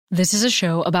This is a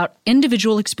show about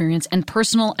individual experience and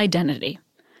personal identity.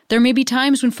 There may be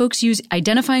times when folks use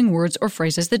identifying words or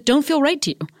phrases that don't feel right to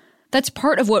you. That's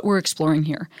part of what we're exploring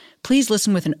here. Please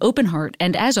listen with an open heart,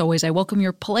 and as always, I welcome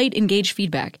your polite, engaged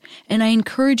feedback, and I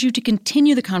encourage you to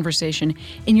continue the conversation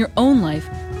in your own life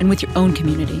and with your own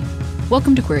community.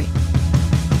 Welcome to Query.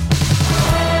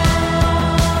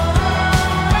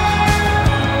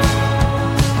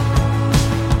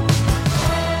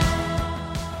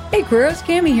 Hey, Queeros,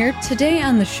 Cami here. Today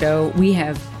on the show, we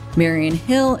have Marian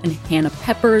Hill and Hannah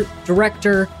Pepper,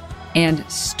 director and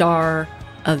star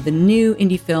of the new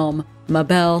indie film Ma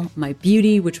Belle, My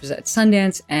Beauty, which was at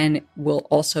Sundance and will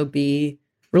also be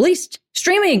released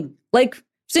streaming like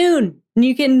soon. And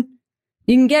you can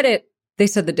get it. They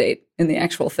said the date in the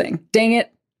actual thing. Dang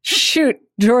it. Shoot,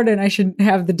 Jordan, I should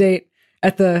have the date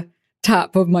at the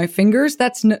top of my fingers.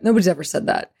 Nobody's ever said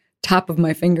that. Top of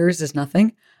my fingers is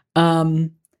nothing.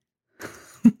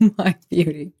 My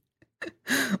Beauty.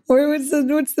 What's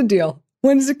the deal?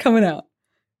 When is it coming out?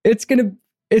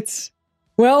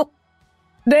 Well,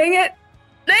 dang it.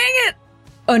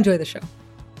 Oh, enjoy the show.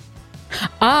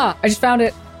 I just found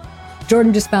it.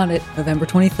 Jordan just found it. November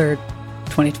 23rd,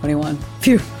 2021.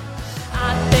 Phew.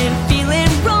 I've been feeling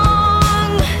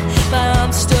wrong, but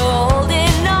I'm still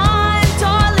holding on,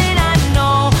 darling. I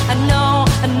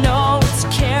know it's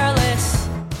careless.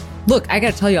 Look, I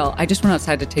gotta tell y'all, I just went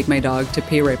outside to take my dog to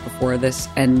pee right before this,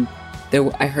 and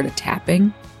I heard a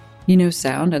tapping,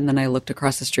 sound, and then I looked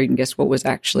across the street, and guess what was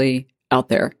actually out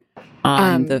there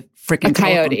on the freaking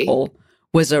coyote pole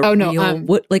was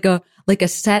like a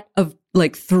set of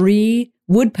like 3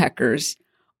 woodpeckers,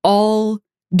 all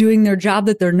doing their job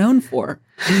that they're known for,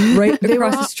 right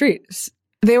across the street.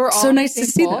 They were all so nice to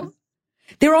see them.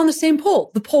 They were on the same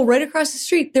pole. The pole right across the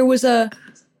street. There was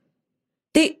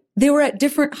They were at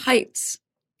different heights.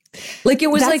 Like it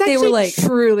was That's like they were like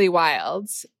truly wild.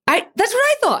 That's what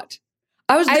I thought.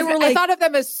 I thought of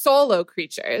them as solo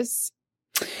creatures.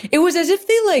 It was as if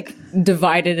they like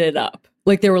divided it up.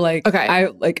 Like they were like, okay,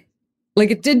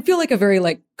 it did feel like a very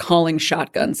like calling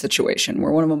shotgun situation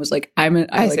where one of them was like, I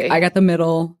got the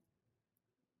middle,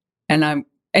 and I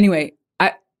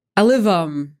live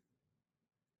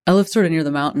sort of near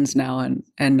the mountains now, and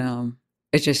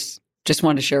it just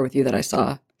wanted to share with you that I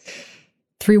saw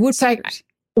 3 woodpeckers.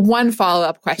 One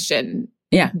follow-up question.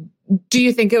 Yeah. Do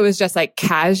you think it was just like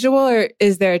casual, or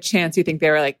is there a chance you think they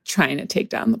were like trying to take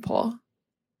down the pole?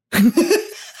 I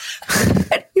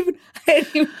hadn't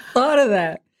even thought of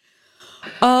that.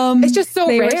 It's just so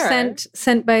they rare. Were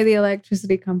sent by the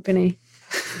electricity company.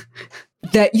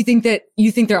 That you think they're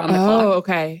on the clock. Oh,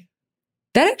 okay.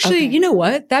 That actually, you know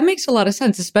what? That makes a lot of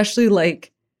sense, especially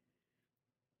like,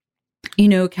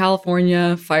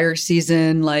 California fire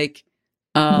season, like,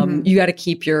 you got to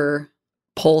keep your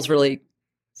poles really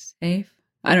safe.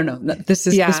 I don't know.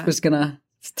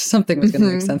 Something was gonna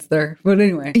make sense there. But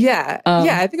anyway. Yeah.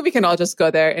 I think we can all just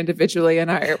go there individually in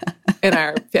our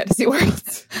fantasy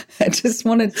worlds. I just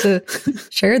wanted to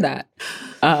share that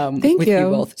with you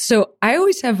both. So I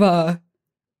always have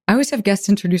guests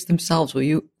introduce themselves. Will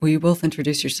you both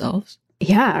introduce yourselves?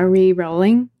 Yeah, are we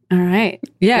rolling? All right.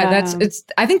 Yeah,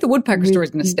 I think the woodpecker story is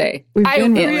going to stay. Cool.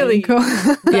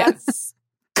 Yes.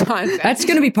 That's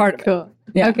going to be part of it. Cool.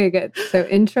 Yeah. Okay, good. So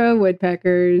intro,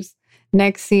 woodpeckers.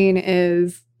 Next scene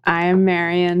is I am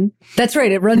Marian. That's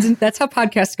right. It runs in, that's how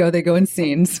podcasts go. They go in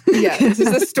scenes. Yeah, this is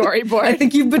a storyboard. I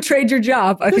think you've betrayed your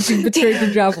job. a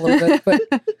little bit, but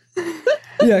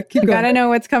yeah, keep going. Gotta know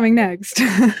what's coming next.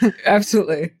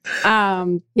 Absolutely.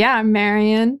 I'm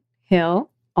Marian Hill,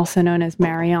 also known as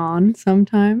Marianne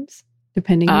sometimes,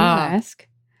 depending who you ask.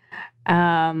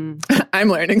 I'm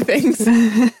learning things.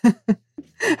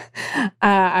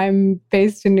 I'm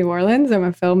based in New Orleans. I'm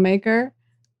a filmmaker.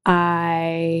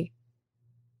 I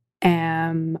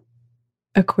am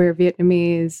a queer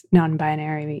Vietnamese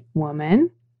non-binary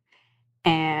woman,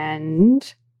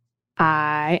 and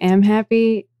I am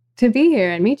happy to be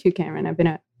here and meet you, Cameron. I've been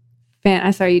a fan. I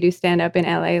saw you do stand-up in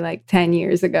LA like 10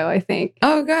 years ago, I think.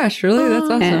 Oh gosh, really? That's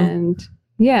awesome. And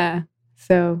yeah,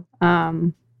 so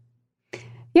good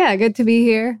to be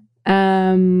here.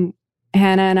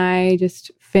 Hannah and I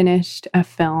just finished a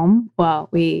film. Well,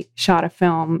 we shot a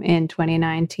film in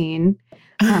 2019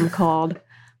 called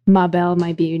Ma Belle,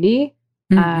 My Beauty,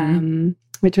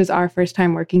 which was our first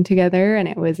time working together. And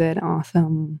it was an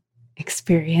awesome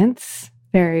experience.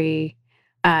 Very,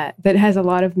 that has a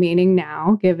lot of meaning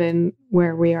now, given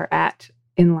where we are at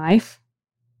in life,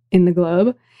 in the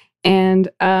globe. And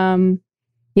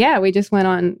we just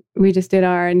did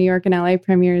our New York and LA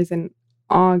premieres in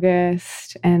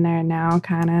August, and they're now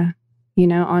kind of,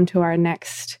 on to our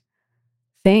next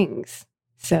things.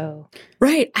 So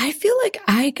Right. I feel like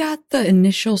I got the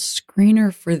initial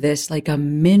screener for this like a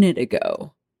minute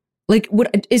ago. Like,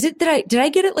 what is it that did I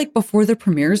get it like before the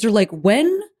premieres or like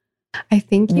when? I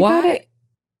think you got Why? it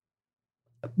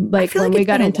like feel when like we it's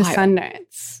got been a into while.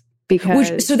 Sundance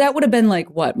because So that would have been like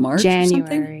what, March or something?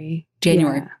 January.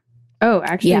 January. Yeah. Oh,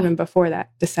 actually, Yeah. even before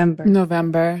that, December.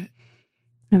 November.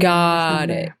 Got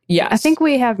December. it. Yes. I think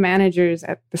we have managers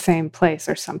at the same place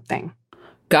or something.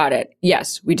 Got it.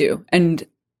 Yes, we do. And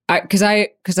because I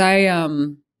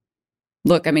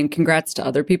look, I mean, congrats to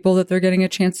other people that they're getting a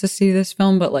chance to see this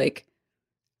film, but like,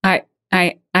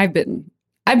 I've been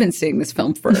seeing this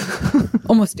film for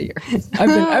almost a year.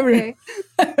 I really,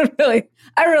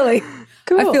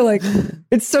 Cool. I feel like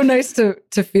it's so nice to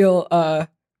feel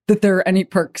that there are any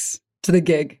perks to the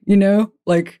gig. You know,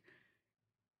 like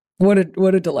what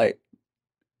a delight.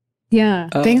 Yeah.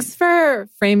 Thanks for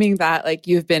framing that like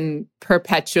you've been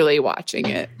perpetually watching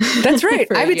it. That's right.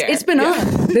 For a year. It's been Yeah.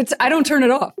 on. I don't turn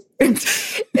it off.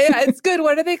 Yeah, it's good.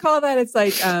 What do they call that? It's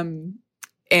like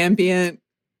ambient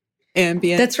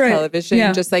That's right. television.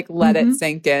 Yeah. Just like let it Mhm.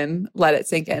 sink in. Let it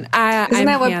sink in. Isn't I'm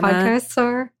that what Hannah. podcasts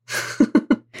are?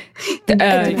 It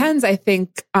depends, I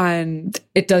think, on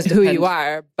It does who depend. you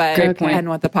are, but Great point. and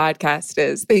what the podcast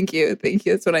is. Thank you.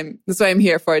 That's what I'm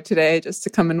here for today, just to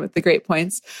come in with the great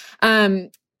points. My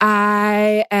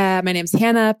name's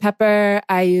Hannah Pepper.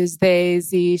 I use they,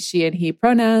 ze, she, and he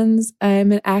pronouns.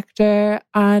 I'm an actor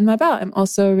on my belt. I'm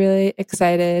also really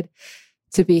excited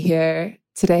to be here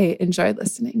today. Enjoyed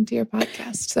listening to your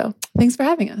podcast. So thanks for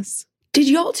having us. Did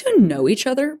you all two know each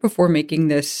other before making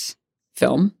this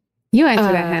film? You answer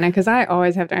that, Hannah, because I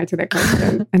always have to answer that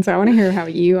question. And so I want to hear how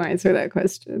you answer that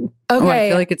question. Okay. Oh, I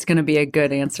feel like it's going to be a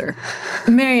good answer.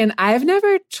 Marion, I've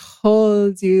never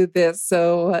told you this,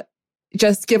 so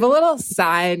just give a little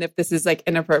sign if this is like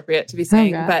inappropriate to be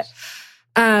saying. gosh.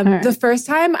 But right. the first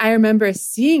time I remember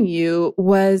seeing you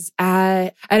was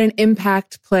at an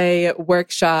Impact Play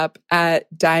workshop at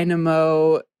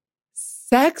Dynamo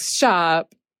Sex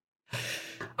Shop.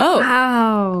 Oh,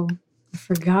 Wow. I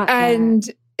forgot. And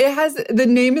it has, the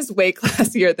name is way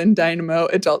classier than Dynamo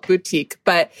Adult Boutique,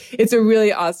 but it's a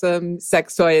really awesome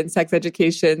sex toy and sex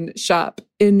education shop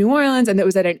in New Orleans. And it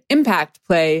was at an Impact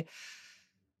Play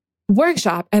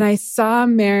workshop. And I saw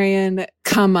Marion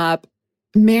come up.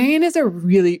 Marion is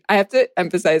I have to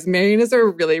emphasize, Marion is a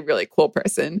really, really cool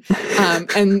person.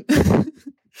 And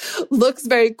looks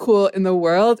very cool in the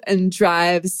world and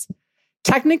drives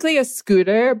technically a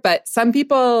scooter, but some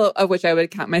people, of which I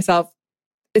would count myself,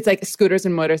 it's like scooters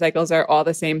and motorcycles are all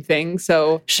the same thing.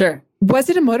 So sure. was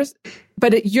it a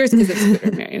but yours is a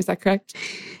scooter, Marion, is that correct?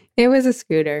 It was a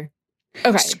scooter.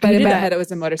 Okay. But in my head it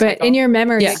was a motorcycle. But in your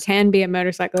memory, Yeah. it can be a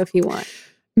motorcycle if you want.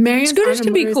 Marion's Scooters on a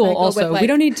can be cool motorcycle also. with, We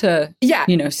don't need to, Yeah.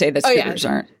 say that Oh, yeah. scooters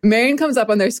aren't. Marion comes up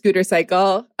on their scooter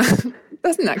cycle.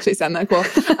 Doesn't actually sound that cool.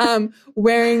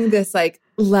 Wearing this like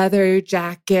leather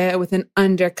jacket with an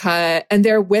undercut. And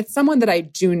they're with someone that I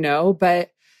do know.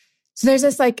 But so there's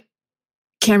this like,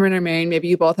 Cameron or Marion, maybe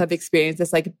you both have experienced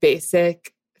this like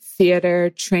basic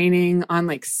theater training on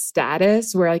like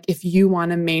status, where like if you want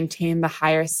to maintain the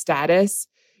higher status,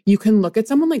 you can look at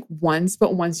someone like once,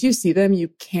 but once you see them, you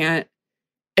can't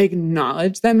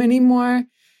acknowledge them anymore.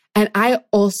 And I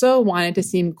also wanted to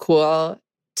seem cool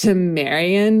to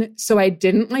Marion. So I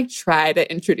didn't like try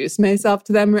to introduce myself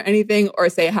to them or anything or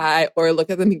say hi or look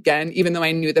at them again, even though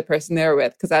I knew the person they were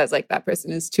with, because I was like, that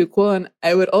person is too cool. And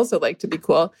I would also like to be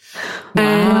cool.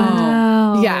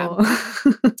 And yeah.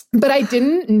 But I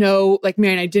didn't know, like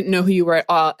Marion, I didn't know who you were at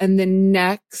all. And the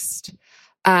next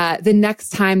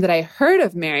time that I heard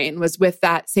of Marion was with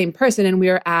that same person. And we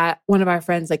were at one of our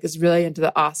friends, like is really into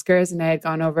the Oscars. And I had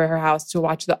gone over her house to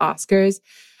watch the Oscars.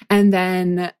 And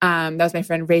then that was my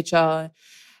friend Rachel.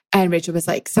 And Rachel was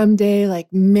like, someday,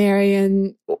 like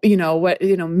Marion,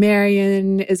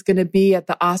 Marion is going to be at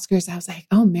the Oscars. I was like,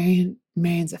 oh,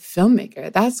 Marion's a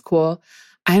filmmaker. That's cool.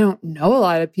 I don't know a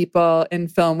lot of people in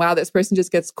film. Wow, this person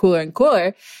just gets cooler and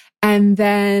cooler. And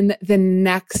then the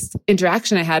next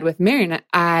interaction I had with Marion,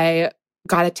 I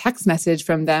got a text message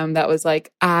from them that was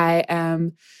like,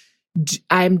 I'm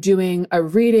doing a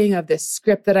reading of this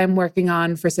script that I'm working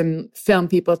on for some film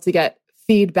people to get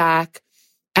feedback.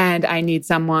 And I need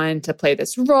someone to play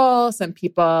this role. Some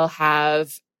people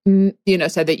have,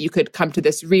 said that you could come to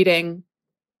this reading.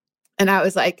 And I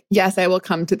was like, yes, I will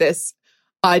come to this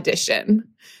audition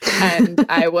and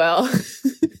I will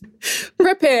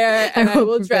prepare and I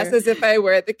will dress as if I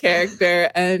were the character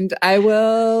and I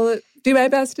will do my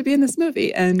best to be in this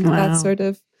movie. And that's how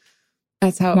it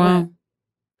went.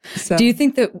 So. Do you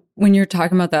think that when you're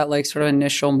talking about that, like sort of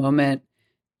initial moment,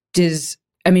 because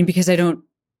I don't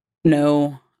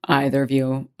know either of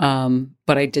you,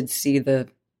 but I did see the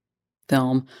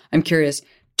film. I'm curious.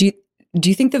 Do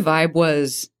you think the vibe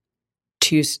was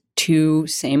two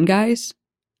same guys?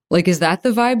 Like, is that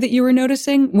the vibe that you were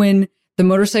noticing when the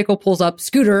motorcycle pulls up,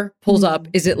 scooter pulls up?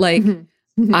 Is it like,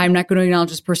 I'm not going to acknowledge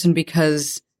this person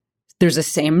because there's a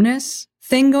sameness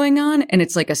thing going on and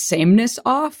it's like a sameness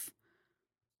off?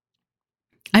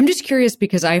 I'm just curious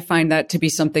because I find that to be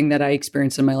something that I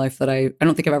experienced in my life that I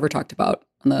don't think I've ever talked about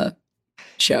on the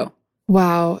show.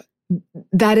 Wow.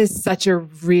 That is such a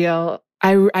real,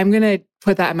 I'm going to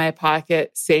put that in my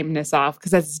pocket, sameness off,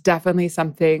 because that's definitely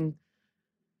something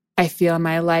I feel in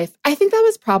my life. I think that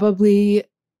was probably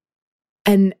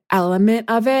an element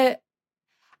of it.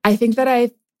 I think that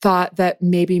I thought that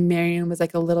maybe Marion was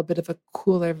like a little bit of a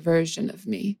cooler version of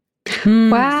me.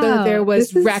 Wow. So there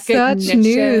was this is recognition.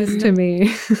 Such news to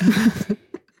me.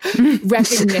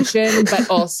 Recognition, but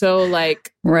also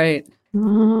like Right.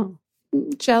 Oh.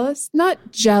 jealous, not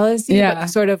jealousy, Yeah. but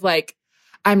sort of like,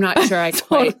 I'm not sure I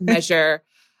quite measure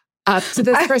up to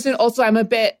this person. Also, I'm a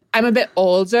bit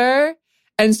older.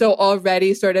 And so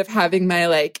already sort of having my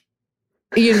like,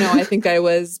 I think I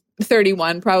was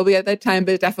 31 probably at that time,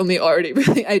 but definitely already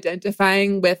really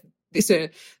identifying with the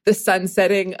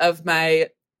sunsetting of my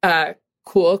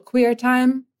cool queer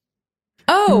time.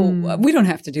 Oh, we don't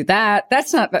have to do that.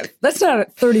 That's not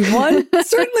at 31.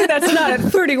 Certainly that's not at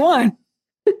 31.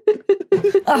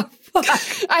 Oh, fuck.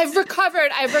 I've recovered.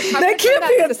 That can't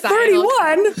be at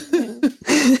 31.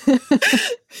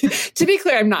 To be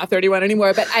clear, I'm not 31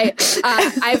 anymore, but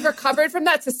I've recovered from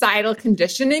that societal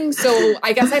conditioning. So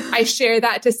I guess I share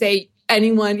that to say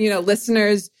anyone,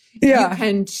 listeners, you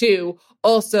can too.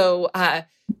 Also,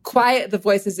 quiet the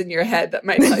voices in your head that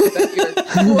might tell you that your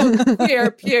cool queer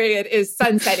period is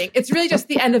sunsetting. It's really just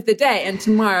the end of the day, and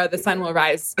tomorrow the sun will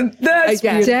rise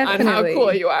again on how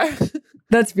cool you are.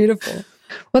 That's beautiful.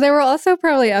 Well, there were also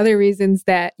probably other reasons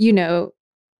that, it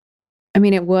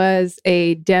was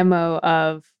a demo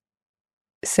of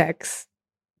sex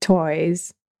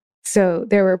toys. So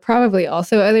there were probably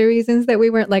also other reasons that we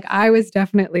weren't like, I was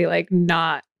definitely like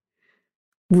not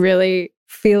really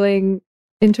feeling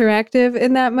interactive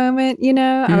in that moment,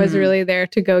 I was really there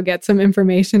to go get some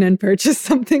information and purchase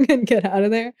something and get out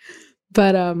of there.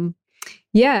 But I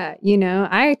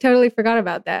totally forgot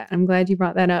about that. I'm glad you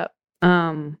brought that up.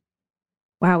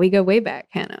 Wow, we go way back,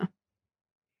 Hannah.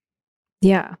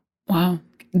 Yeah. Wow.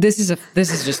 This is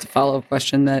just a follow-up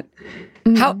question that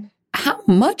how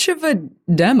much of a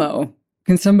demo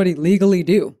can somebody legally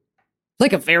do?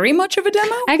 Like a very much of a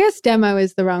demo? I guess demo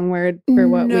is the wrong word for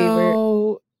what we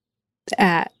were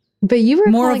at. But you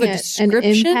were More calling of a it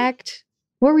description? an impact.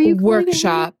 What were you calling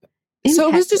workshop? it? So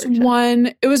it was Impact just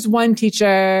workshop. it was one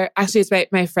teacher. Actually,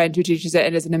 it's my friend who teaches it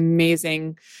and is an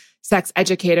amazing sex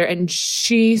educator. And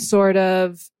she sort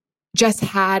of just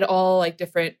had all like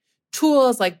different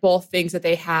tools, like both things that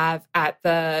they have at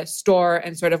the store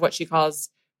and sort of what she calls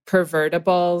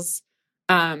pervertibles.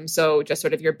 So just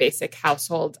sort of your basic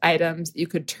household items that you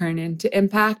could turn into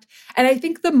impact. And I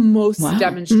think the most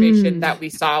demonstration that we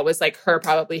saw was like her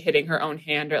probably hitting her own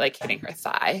hand or like hitting her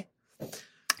thigh.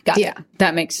 Got it.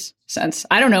 That makes sense.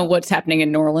 I don't know what's happening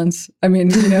in New Orleans. I mean,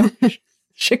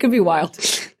 shit could be wild.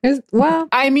 Well,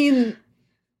 I mean,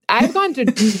 I've gone to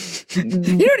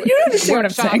You don't understand what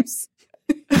I'm saying.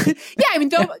 Yeah, I mean,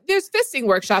 there's fisting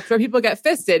workshops where people get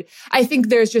fisted. I think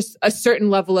there's just a certain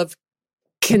level of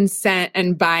consent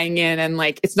and buying in, and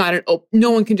like it's not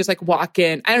no one can just like walk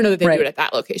in. I don't know that they do it at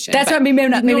that location. That's not maybe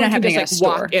not happening at a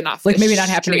store. Walk in off like the maybe not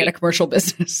happening street. at a commercial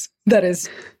business that is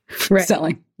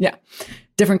selling. Yeah,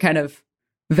 different kind of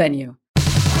venue.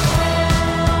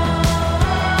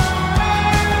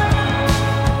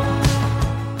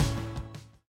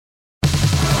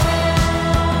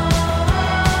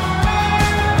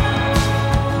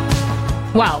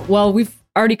 Wow. Well, we've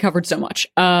already covered so much.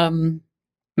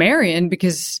 Marion,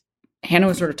 because Hannah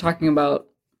was sort of talking about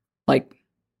like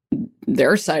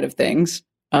their side of things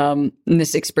in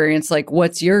this experience. Like,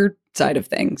 what's your side of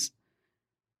things?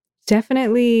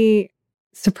 definitely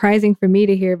surprising for me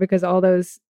to hear because all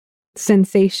those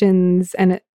sensations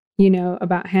and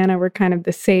about Hannah were kind of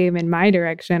the same in my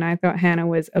direction. I thought Hannah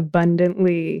was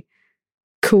abundantly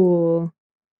cool.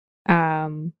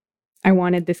 I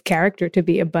wanted this character to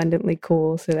be abundantly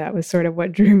cool. So that was sort of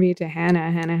what drew me to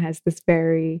Hannah. Hannah has this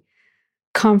very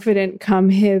confident, come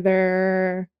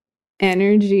hither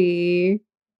energy.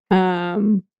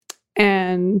 And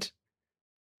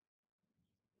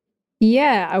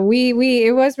yeah,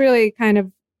 it was really kind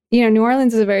of, New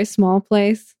Orleans is a very small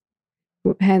place,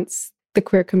 hence the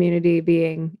queer community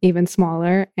being even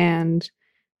smaller. And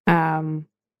well,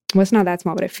 it's not that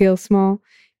small, but it feels small.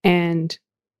 And,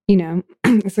 you know,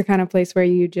 it's the kind of place where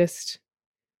you just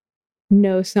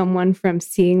know someone from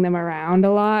seeing them around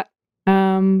a lot,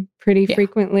 pretty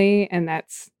frequently. And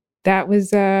that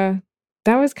was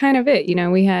kind of it. You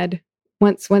know, we had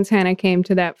once Hannah came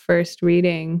to that first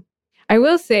reading, I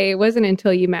will say it wasn't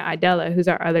until you met Idella, who's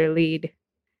our other lead,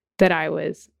 that I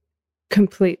was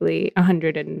completely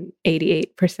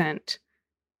 188%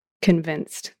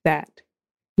 convinced that,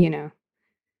 you know,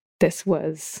 this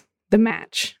was the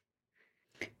match.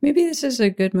 Maybe this is a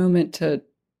good moment to,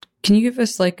 can you give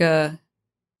us like a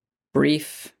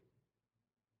brief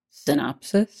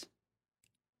synopsis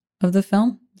of the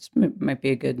film? This might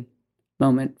be a good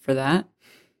moment for that.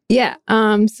 Yeah.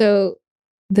 So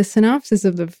the synopsis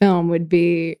of the film would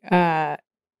be,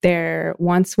 there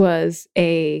once was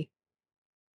a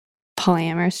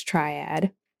polyamorous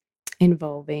triad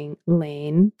involving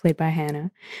Lane, played by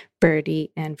Hannah,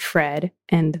 Birdie, and Fred,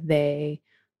 and they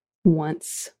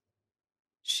once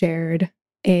shared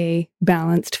a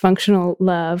balanced, functional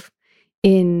love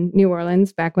in New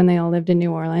Orleans, back when they all lived in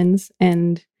New Orleans.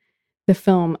 And the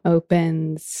film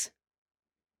opens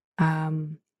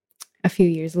a few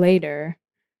years later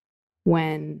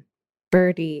when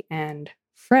Birdie and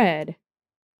Fred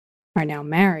are now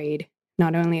married.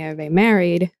 Not only are they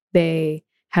married, they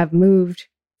have moved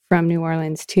from New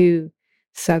Orleans to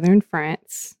southern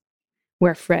France,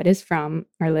 where Fred is from,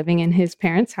 are living in his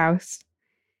parents' house.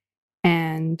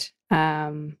 And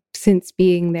since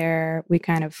being there, we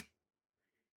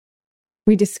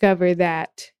discover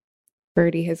that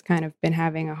Birdie has kind of been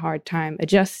having a hard time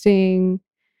adjusting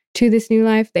to this new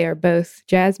life. They are both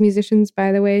jazz musicians,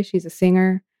 by the way. She's a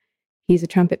singer. He's a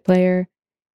trumpet player.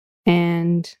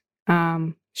 And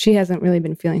she hasn't really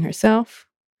been feeling herself.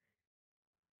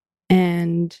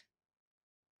 And,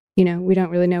 you know, we don't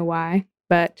really know why,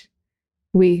 but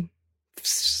we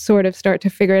sort of start to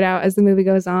figure it out as the movie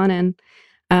goes on.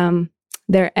 And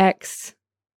their ex,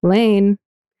 Lane,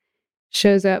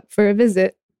 shows up for a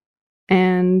visit,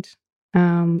 and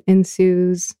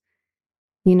ensues,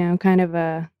 you know, kind of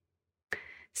a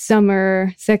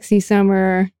sexy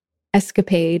summer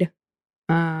escapade,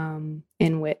 in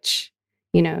which,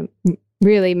 you know,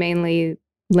 really mainly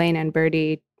Lane and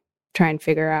Birdie try and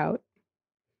figure out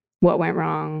what went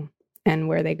wrong and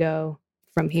where they go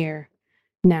from here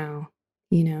now,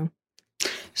 you know.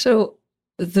 So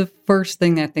the first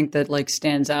thing I think that like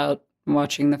stands out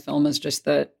watching the film is just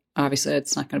that obviously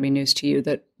it's not going to be news to you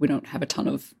that we don't have a ton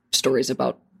of stories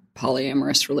about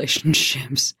polyamorous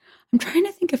relationships. I'm trying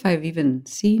to think if I've even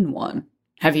seen one.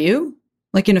 Have you?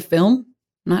 Like in a film,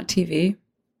 not TV?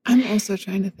 I'm also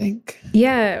trying to think.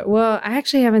 Yeah, well, I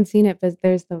actually haven't seen it, but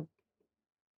there's the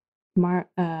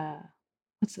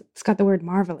it's got the word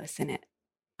marvelous in it.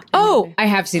 Oh, I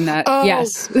have seen that. Oh.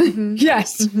 Yes. Mhm.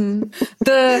 Yes. Mhm.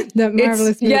 The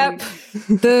marvelous movie. Yep.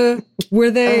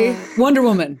 Where they Wonder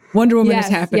Woman Yes,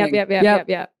 is happening.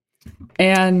 Yep.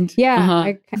 And Yeah,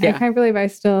 I yeah. can't believe I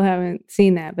still haven't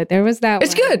seen that, but there was that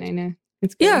It's one. good. I know.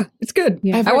 It's good. Yeah, it's good.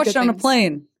 Yeah. I've I heard watched good it on a things.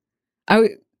 plane.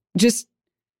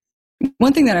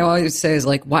 One thing that I always say is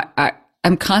like,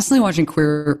 I'm constantly watching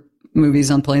queer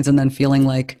movies on planes and then feeling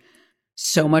like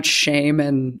so much shame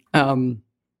and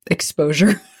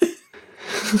exposure.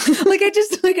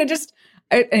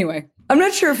 Anyway, I'm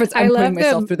not sure if it's, I'm putting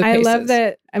myself through the paces. I love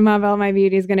that Ma Belle, My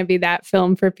Beauty is going to be that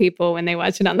film for people when they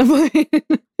watch it on the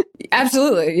plane.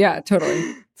 Absolutely. Yeah, totally.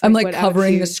 It's I'm like, like what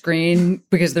covering else the screen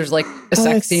because there's like a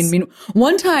sex that's- scene.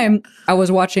 One time I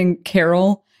was watching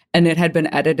Carol and it had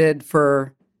been edited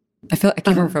for, I can't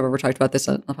remember if I've ever talked about this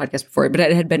on the podcast before, but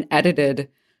it had been edited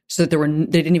so that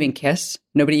they didn't even kiss.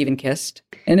 Nobody even kissed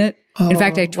in it. In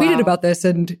fact, I tweeted wow. about this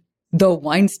and the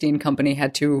Weinstein Company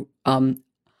had to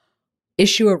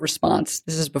issue a response.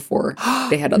 This is before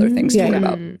they had other things to worry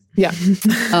about. Yeah.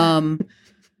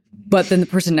 But then the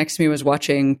person next to me was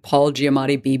watching Paul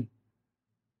Giamatti be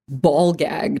ball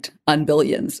gagged on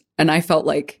Billions. And I felt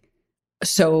like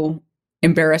so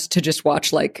embarrassed to just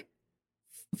watch like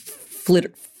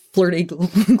flirty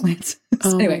glances.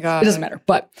 Oh Anyway, my God. it doesn't matter.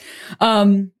 But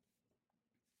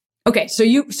okay,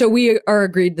 so we are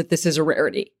agreed that this is a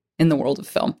rarity in the world of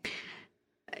film.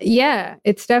 Yeah,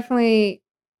 it's definitely,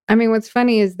 I mean, what's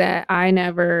funny is that I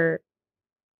never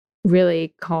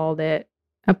really called it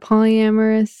a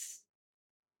polyamorous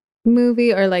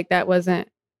movie, or like that wasn't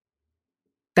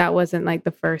like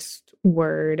the first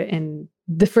word and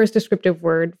the first descriptive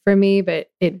word for me,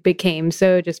 but it became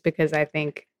so just because I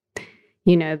think,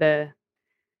 you know,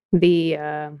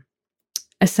 the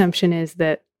assumption is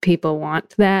that people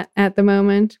want that at the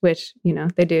moment, which, you know,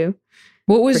 they do.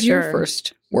 What was For your sure.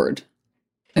 first word?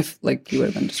 If like you would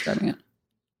have been describing it.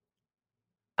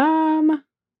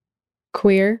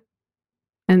 queer,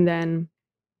 and then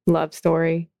love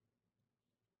story,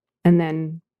 and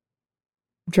then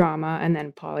drama, and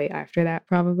then poly after that,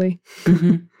 probably.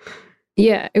 Mhm.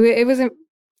 Yeah, it wasn't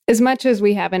as much as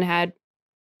we haven't had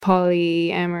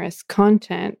polyamorous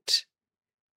content.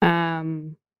 I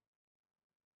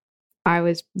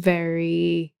was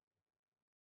very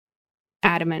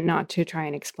adamant not to try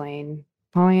and explain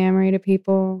polyamory to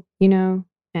people, you know,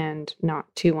 and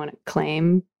not to want to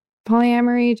claim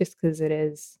polyamory just because it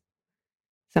is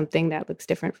something that looks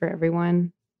different for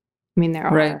everyone. I mean, there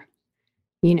are, Right.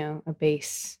 you know,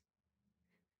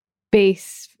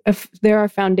 there are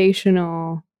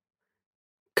foundational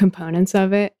components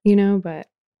of it, you know, but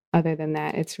other than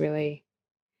that, it's really,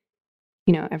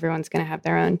 you know, everyone's going to have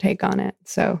their own take on it.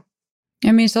 So,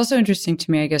 I mean, it's also interesting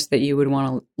to me, I guess, that you would want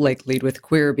to like lead with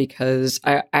queer, because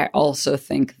I also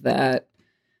think that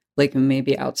like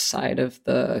maybe outside of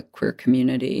the queer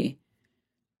community,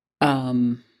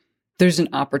 there's an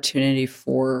opportunity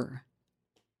for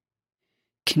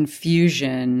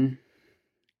confusion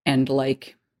and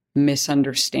like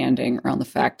misunderstanding around the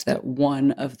fact that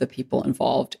one of the people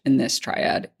involved in this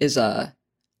triad is a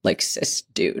like cis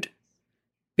dude,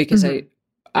 because I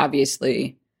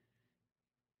obviously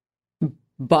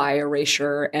by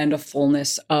erasure and a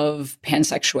fullness of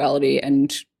pansexuality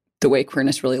and the way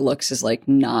queerness really looks is like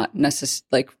not necessary.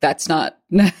 Like that's not,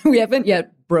 we haven't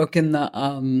yet broken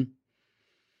the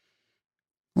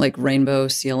like rainbow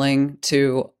ceiling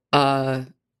to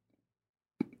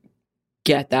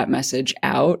get that message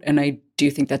out. And I do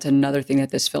think that's another thing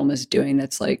that this film is doing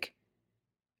that's like,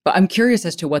 but I'm curious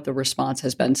as to what the response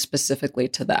has been specifically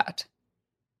to that.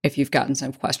 If you've gotten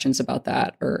some questions about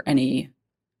that or any,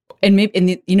 and maybe,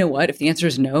 and you know what, if the answer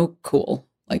is no, cool.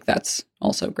 Like that's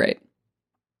also great.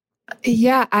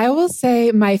 Yeah, I will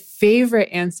say my favorite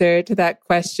answer to that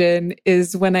question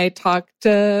is when I talk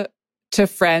to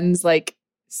friends, like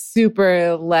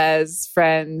super les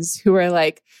friends who are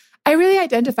like, I really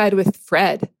identified with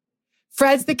Fred.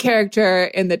 Fred's the character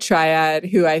in the triad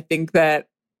who I think that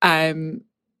I'm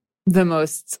the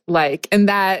most like. And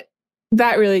that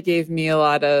really gave me a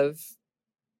lot of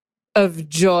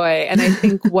joy. And I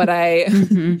think what I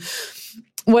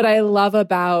what I love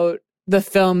about the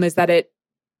film is that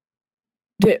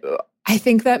I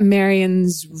think that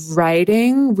Marion's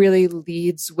writing really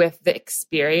leads with the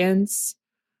experience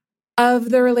of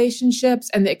the relationships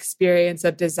and the experience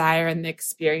of desire and the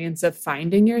experience of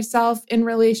finding yourself in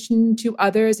relation to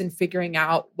others and figuring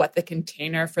out what the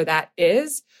container for that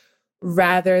is,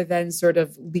 rather than sort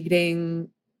of leading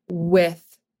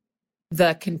with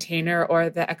the container or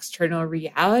the external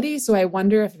reality. So I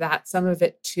wonder if that's some of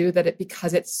it too, that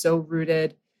because it's so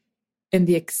rooted in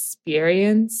the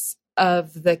experience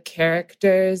of the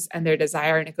characters and their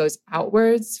desire, and it goes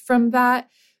outwards from that,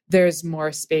 there's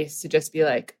more space to just be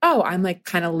like, oh, I'm like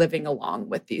kind of living along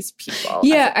with these people.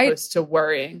 Yeah, as opposed to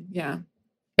worrying. Yeah.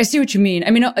 I see what you mean.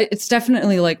 I mean, it's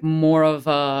definitely like more of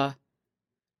a,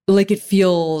 like it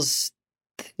feels,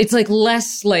 it's like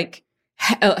less like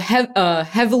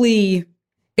heavily,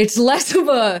 it's less of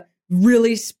a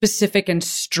really specific and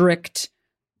strict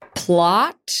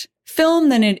plot film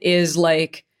than it is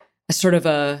like a sort of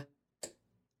a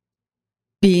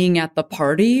being at the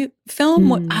party film.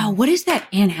 What is that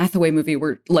Anne Hathaway movie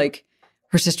where like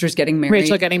her sister's getting married?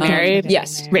 Rachel getting married.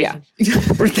 Yes. Yeah.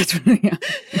 That's what, yeah.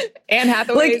 Anne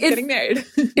Hathaway Like, is getting married.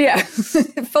 Yeah.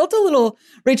 It felt a little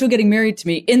Rachel getting married to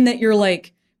me in that you're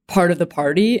like part of the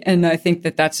party. And I think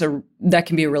that that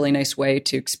can be a really nice way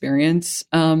to experience,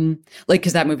 like,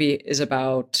 cause that movie is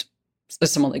about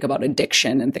someone like about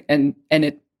addiction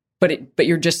but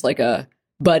you're just like a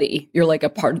buddy. You're like a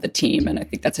part of the team. And I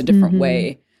think that's a different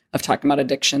way of talking about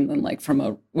addiction than like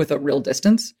with a real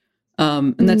distance.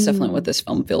 And that's definitely what this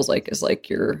film feels like, is like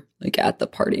you're like at the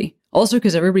party. Also,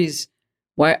 because I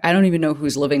don't even know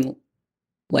who's living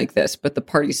like this, but the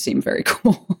parties seem very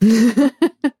cool.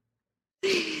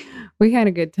 We had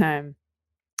a good time.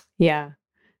 Yeah.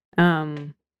 Yeah,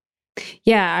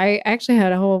 I actually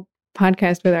had a whole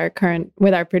podcast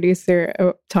with our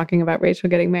producer talking about Rachel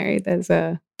getting married. That's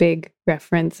a big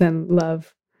reference and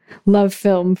love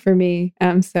film for me.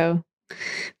 So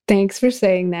thanks for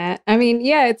saying that. I mean,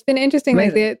 yeah, it's been interesting.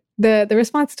 Amazing. Like the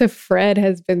response to Fred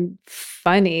has been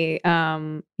funny.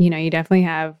 You know, you definitely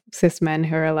have cis men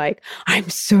who are like, I'm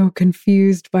so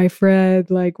confused by Fred.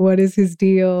 Like, what is his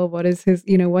deal? What is his,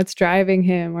 you know, what's driving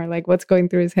him, or like what's going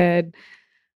through his head?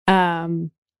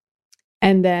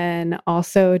 And then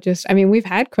also just, I mean, we've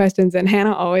had questions and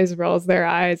Hannah always rolls their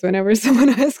eyes whenever someone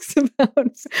asks about,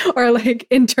 or like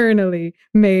internally,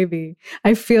 maybe.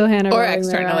 I feel Hannah Or rolling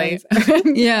externally. their eyes.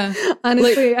 Yeah.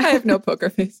 Honestly, I have no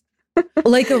poker face.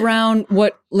 Like around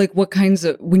what kinds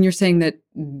of, when you're saying that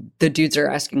the dudes are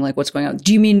asking like what's going on,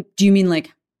 do you mean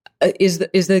like is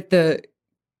the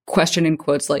question in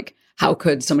quotes like how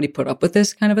could somebody put up with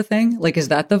this kind of a thing? Like, is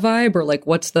that the vibe, or like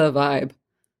what's the vibe?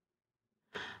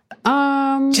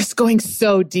 Just going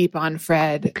so deep on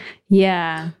Fred.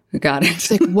 Yeah. Got it.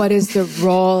 It's like, what is the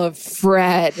role of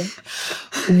Fred?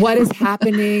 What is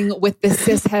happening with the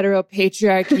cis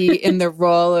heteropatriarchy in the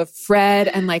role of Fred?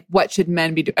 And like, what should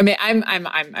men be doing? I mean,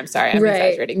 I'm sorry, I'm Right.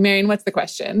 exaggerating. Marion, what's the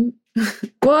question?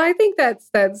 Well, I think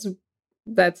that's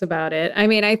about it. I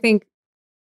mean, I think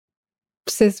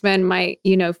cis men might,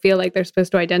 feel like they're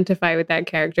supposed to identify with that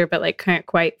character, but like can't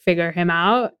quite figure him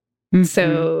out.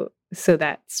 Mhm. So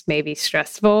that's maybe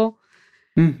stressful.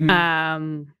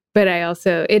 Mhm. But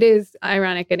it is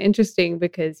ironic and interesting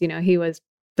because,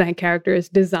 that character is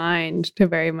designed to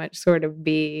very much sort of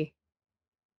be,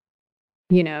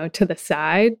 to the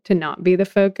side, to not be the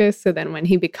focus. So then when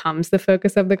he becomes the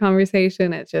focus of the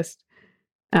conversation, it's just,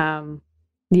 it's Well,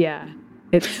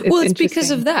 it's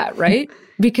because interesting. of that, right?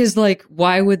 Because like,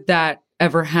 why would that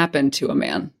ever happen to a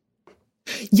man?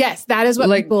 Yes, that is what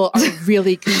Like- people are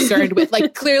really concerned with.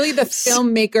 Like, clearly the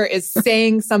filmmaker is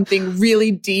saying something really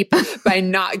deep by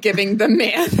not giving the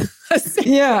man a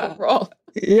central Yeah. role.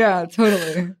 Yeah,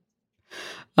 totally.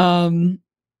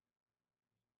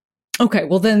 Okay,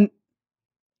 well then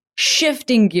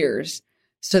shifting gears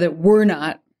so that we're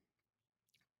not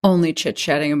only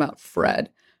chit-chatting about Fred.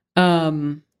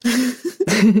 Indeed.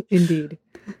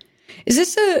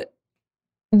 Was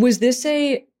this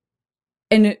a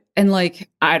and like,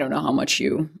 I don't know how much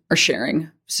you are sharing,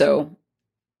 so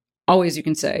always you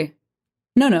can say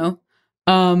no.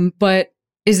 But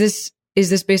is this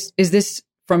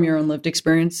from your own lived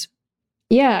experience?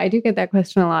 Yeah, I do get that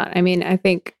question a lot. I mean, I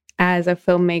think as a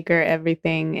filmmaker,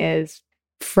 everything is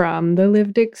from the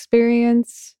lived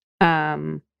experience.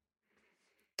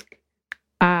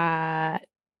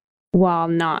 While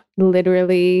not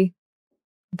literally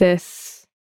this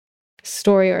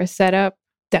story or setup,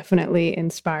 definitely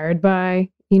inspired by,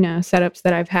 setups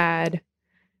that I've had,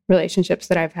 relationships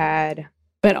that I've had,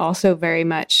 but also very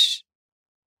much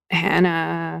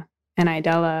Hannah and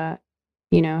Idella,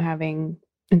 having,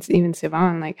 and even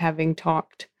Sivan, like having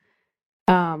talked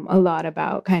a lot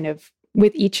about kind of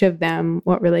with each of them,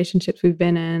 what relationships we've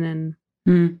been in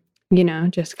and,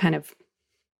 just kind of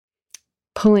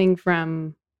pulling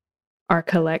from our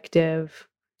collective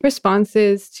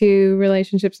responses to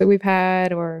relationships that we've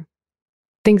had or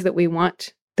things that we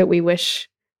want, that we wish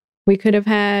we could have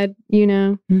had,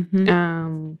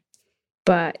 Mm-hmm.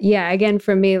 But yeah, again,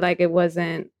 for me, like it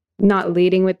wasn't not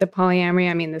leading with the polyamory.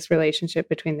 I mean, this relationship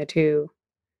between the two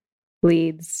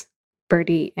leads,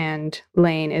 Birdie and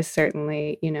Lane, is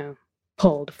certainly,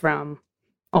 pulled from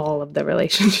all of the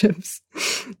relationships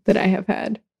that I have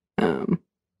had.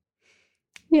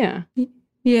 Yeah.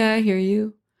 Yeah, I hear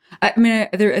you. I mean,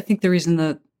 I think the reason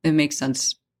that it makes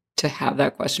sense to have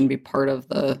that question be part of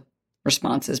the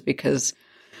response is because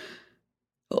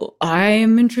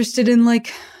I'm interested in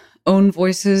like own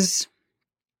voices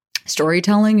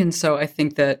storytelling. And so I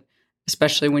think that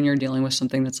especially when you're dealing with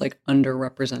something that's like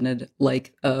underrepresented,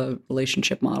 like a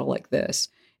relationship model like this,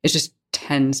 it just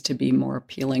tends to be more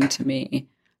appealing to me.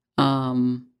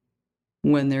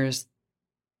 When there's,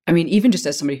 I mean, even just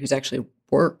as somebody who's actually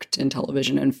worked in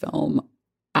television and film,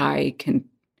 I can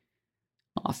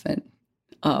often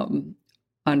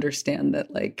understand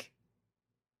that like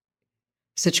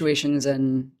situations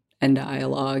and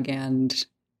dialogue and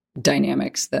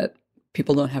dynamics that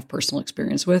people don't have personal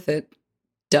experience with, it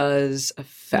does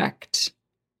affect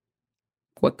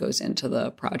what goes into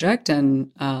the project.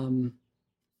 And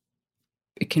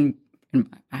it can,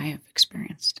 I have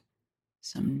experienced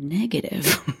some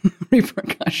negative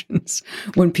repercussions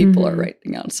when people are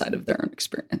writing outside of their own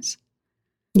experience.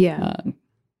 Yeah.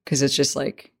 Because it's just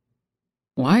like,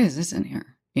 why is this in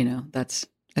here?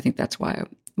 I think that's why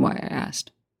I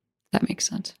asked. That makes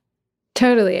sense.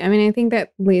 Totally. I mean, I think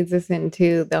that leads us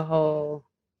into the whole,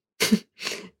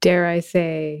 dare I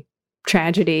say,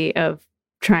 tragedy of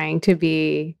trying to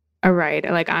be a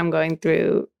writer. Like I'm going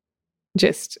through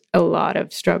just a lot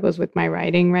of struggles with my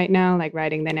writing right now, like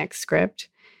writing the next script.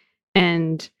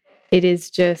 And it is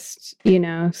just,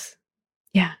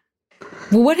 yeah.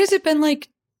 Well, what has it been like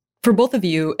for both of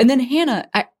you? And then Hannah,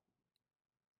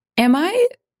 am I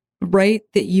right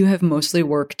that you have mostly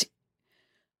worked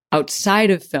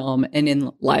outside of film and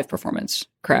in live performance,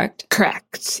 correct?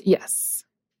 Correct. Yes.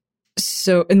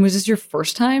 So, and was this your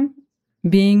first time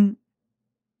being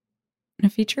in a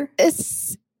feature?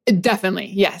 It's definitely,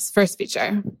 yes. First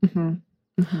feature. Mm-hmm.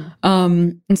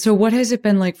 And so what has it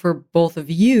been like for both of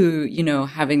you,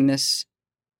 having this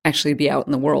actually be out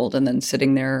in the world and then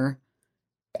sitting there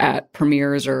at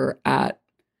premieres or at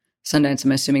Sundance?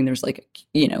 I'm assuming there's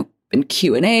been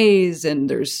Q&As and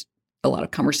there's a lot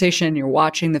of conversation. You're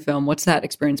watching the film. What's that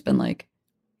experience been like?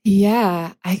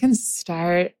 Yeah, I can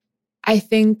start. I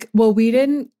think, well, we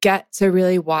didn't get to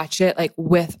really watch it like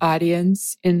with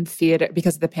audience in theater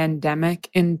because of the pandemic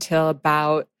until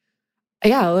about,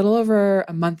 a little over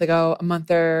a month ago, a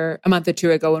month or two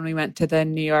ago when we went to the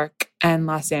New York and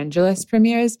Los Angeles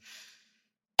premieres.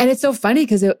 And it's so funny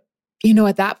because at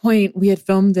that point we had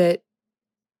filmed it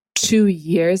 2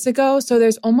 years ago. So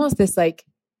there's almost this like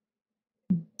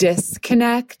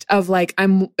disconnect of like,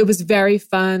 it was very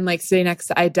fun, like sitting next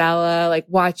to Idella, like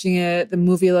watching it. The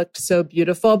movie looked so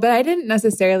beautiful, but I didn't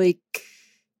necessarily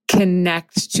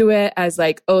connect to it as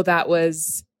like,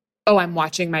 I'm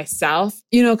watching myself,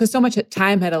 because so much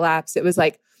time had elapsed. It was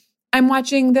like, I'm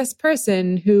watching this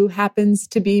person who happens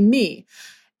to be me,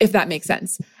 if that makes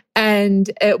sense. And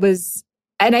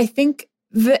I think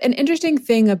an interesting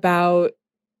thing about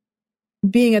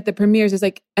being at the premieres is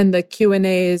like, and the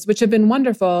Q&As, which have been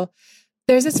wonderful,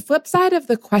 there's this flip side of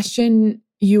the question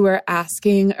you were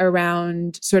asking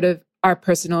around sort of our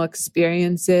personal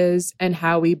experiences and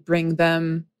how we bring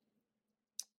them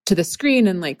to the screen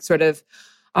and like sort of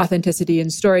authenticity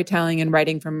and storytelling and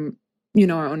writing from,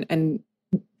 our own and,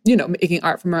 making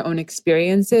art from our own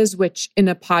experiences, which in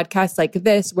a podcast like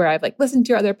this, where I've like listened to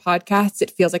your other podcasts,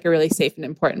 it feels like a really safe and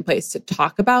important place to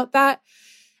talk about that.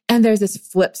 And there's this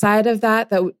flip side of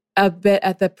that a bit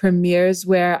at the premieres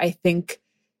where I think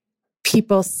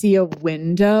people see a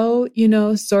window,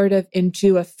 sort of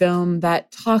into a film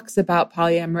that talks about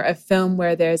polyamory, a film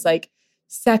where there's like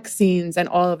sex scenes and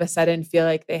all of a sudden feel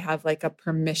like they have like a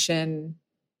permission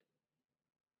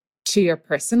to your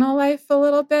personal life a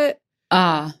little bit.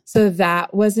 So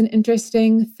that was an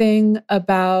interesting thing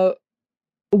about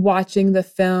watching the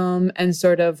film and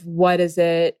sort of what does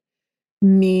it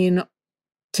mean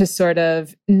to sort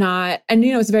of not, and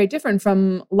it's very different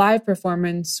from live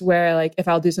performance where like if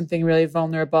I'll do something really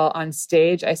vulnerable on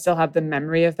stage, I still have the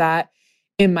memory of that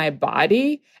in my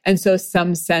body. And so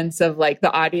some sense of like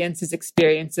the audience's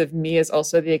experience of me is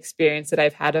also the experience that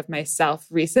I've had of myself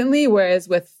recently. Whereas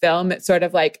with film, it's sort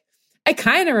of like, I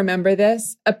kind of remember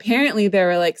this. Apparently there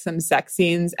were like some sex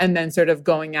scenes and then sort of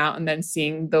going out and then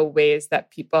seeing the ways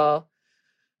that people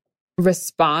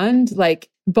respond, like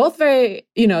both very,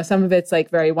 some of it's like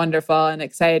very wonderful and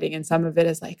exciting. And some of it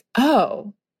is like,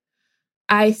 oh,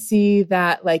 I see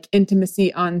that like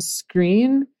intimacy on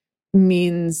screen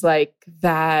means like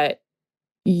that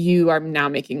you are now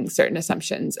making certain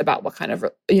assumptions about what kind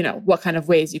of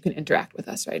ways you can interact with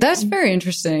us right That's now. very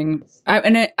interesting.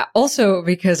 Also,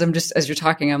 because I'm just, as you're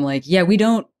talking, I'm like,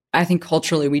 I think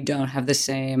culturally we don't have the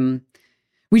same,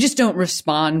 we just don't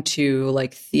respond to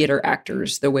like theater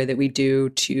actors the way that we do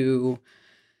to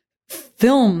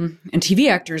film and TV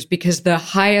actors, because the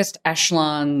highest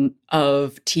echelon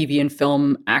of TV and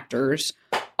film actors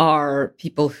are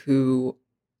people who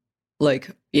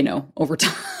like, over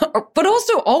time, but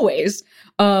also always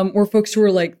were folks who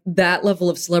are like that level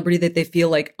of celebrity that they feel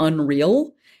like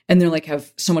unreal. And they're like,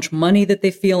 have so much money that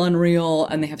they feel unreal.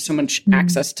 And they have so much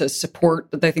access to support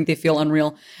that they think they feel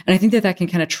unreal. And I think that can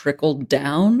kind of trickle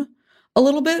down a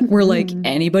little bit where like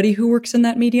anybody who works in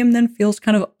that medium then feels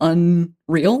kind of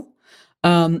unreal.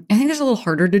 I think that's a little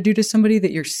harder to do to somebody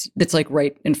that's like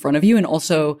right in front of you. And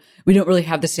also we don't really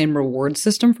have the same reward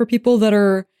system for people that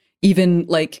are even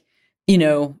like,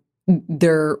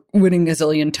 they're winning a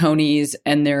zillion Tonys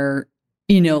and they're,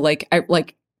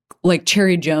 like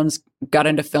Cherry Jones got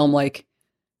into film like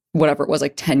whatever it was,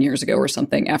 like 10 years ago or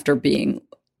something, after being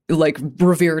like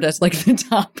revered as like the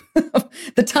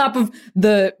top of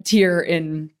the tier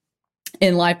in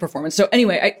live performance. So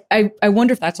anyway, I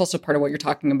wonder if that's also part of what you're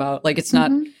talking about. Like it's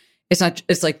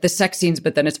like the sex scenes,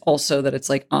 but then it's also that it's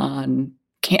like on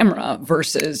camera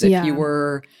versus if you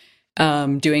were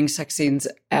doing sex scenes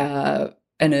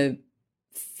in a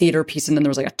theater piece and then there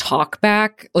was like a talk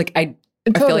back. Like I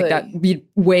feel like that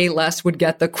way less would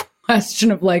get the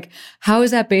question of like, how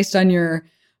is that based on your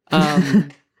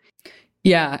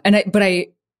yeah. And but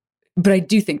I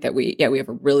do think that we have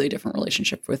a really different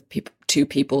relationship with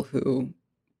people who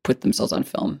put themselves on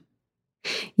film.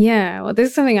 Yeah, well, this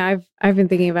is something I've been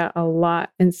thinking about a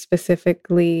lot, and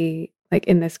specifically like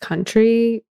in this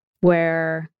country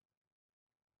where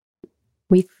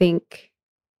we think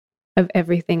of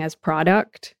everything as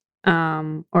product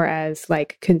or as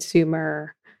like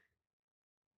consumer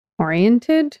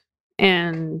oriented.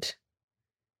 And,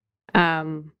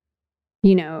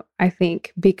 I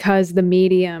think because the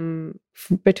medium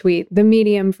between the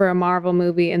medium for a Marvel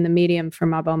movie and the medium for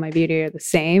My Belle, My Beauty are the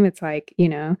same. It's like,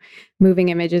 moving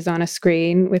images on a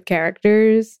screen with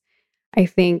characters. I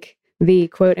think the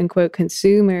quote unquote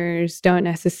consumers don't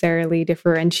necessarily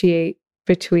differentiate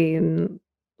between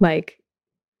like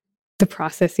the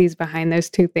processes behind those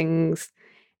two things,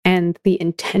 and the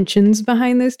intentions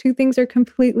behind those two things are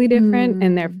completely different,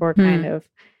 and therefore kind of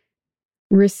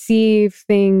receive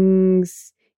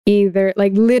things either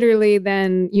like literally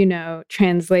then,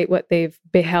 translate what they've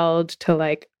beheld to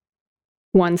like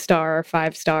 1 star or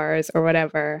 5 stars or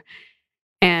whatever.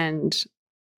 And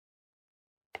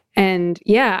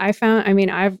yeah,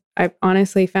 I've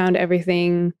honestly found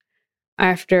everything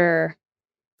after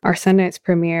our Sundance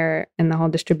premiere and the whole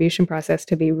distribution process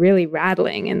to be really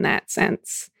rattling in that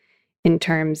sense, in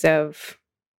terms of,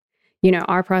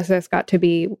 our process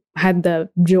had the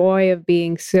joy of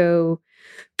being so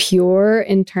pure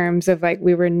in terms of like,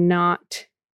 we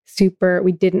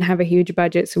didn't have a huge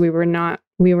budget. So we were not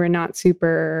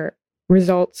super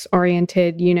results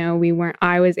oriented.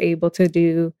 I was able to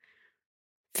do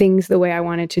things the way I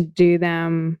wanted to do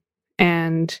them.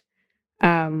 And,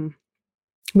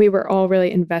 we were all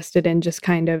really invested in just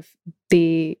kind of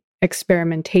the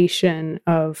experimentation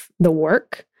of the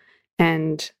work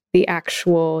and the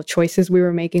actual choices we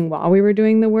were making while we were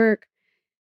doing the work.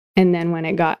 And then when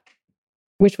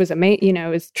which was amazing, it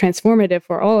was transformative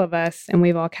for all of us. And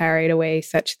we've all carried away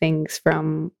such things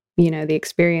from, the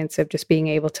experience of just being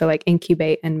able to like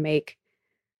incubate and make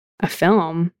a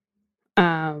film.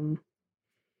 And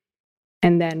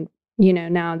then,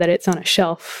 now that it's on a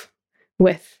shelf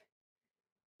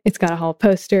it's got a whole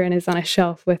poster and is on a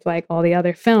shelf with like all the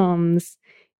other films,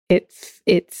 it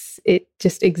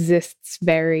just exists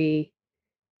very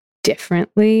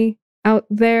differently out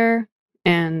there.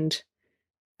 And,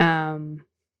 to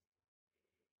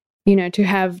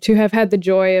have had the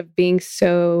joy of being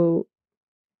so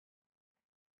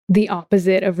the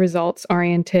opposite of results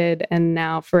oriented, and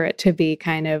now for it to be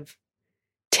kind of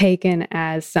taken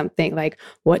as something like,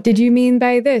 what did you mean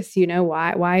by this?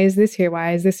 Why is this here?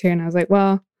 Why is this here? And I was like,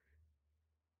 well,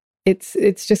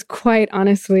 it's just quite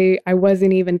honestly, I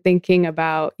wasn't even thinking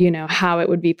about, how it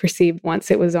would be perceived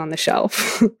once it was on the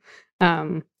shelf.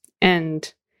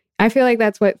 And I feel like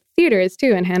that's what theater is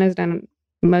too. And Hannah's done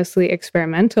mostly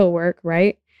experimental work,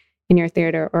 right? In your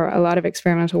theater, or a lot of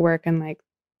experimental work. And like,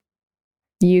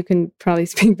 you can probably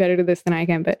speak better to this than I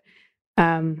can, but,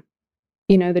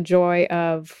 the joy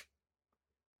of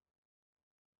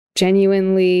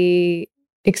genuinely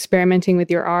experimenting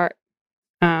with your art,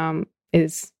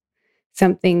 is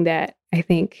something that I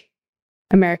think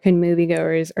American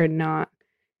moviegoers are not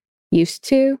used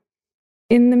to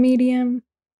in the medium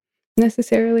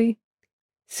necessarily.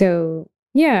 So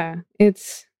yeah,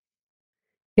 it's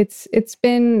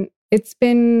been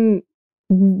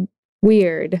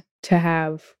weird to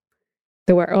have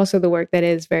the work that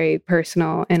is very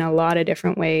personal in a lot of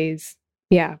different ways,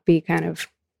 be kind of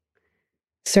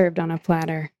served on a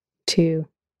platter to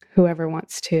whoever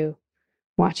wants to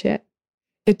watch it.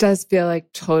 It does feel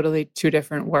like totally two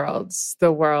different worlds.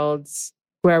 The worlds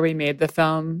where we made the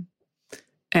film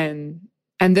and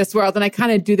this world. And I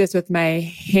kind of do this with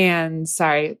my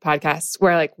podcasts,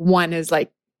 where like one is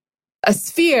like a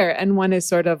sphere and one is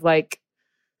sort of like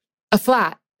a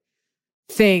flat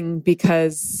thing.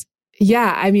 Because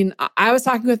I was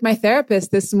talking with my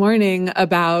therapist this morning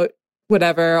about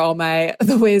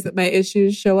the ways that my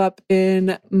issues show up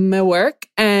in my work.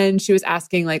 And she was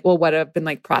asking like, well, what have been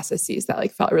like processes that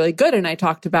like felt really good? And I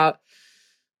talked about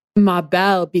Ma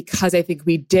Belle, because I think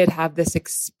we did have this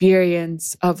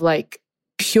experience of like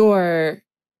pure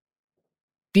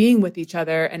being with each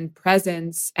other and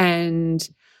presence. And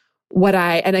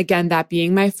again, that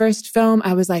being my first film,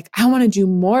 I was like, I want to do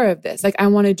more of this. Like, I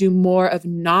want to do more of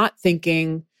not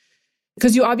thinking,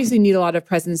 because you obviously need a lot of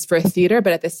presence for a theater,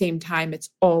 but at the same time, it's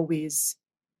always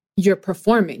you're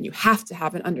performing. You have to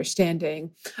have an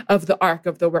understanding of the arc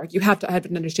of the work. You have to have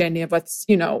an understanding of what's,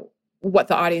 what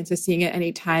the audience is seeing at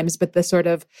any times. But the sort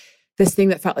of this thing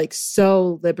that felt like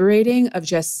so liberating of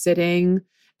just sitting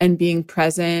and being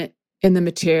present in the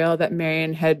material that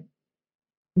Marion had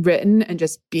written and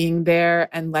just being there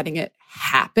and letting it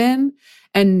happen,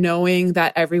 and knowing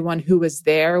that everyone who was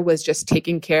there was just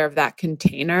taking care of that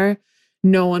container.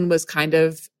 No one was kind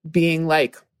of being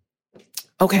like,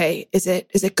 okay, is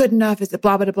it good enough? Is it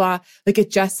blah, blah, blah? Like, it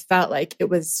just felt like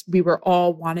we were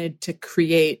all wanted to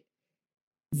create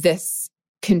this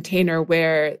container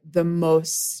where the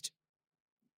most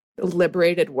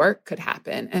liberated work could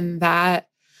happen. And that,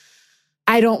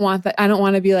 I don't want that. I don't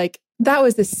want to be like, that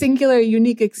was the singular,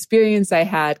 unique experience I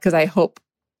had, because I hope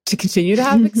to continue to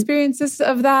have experiences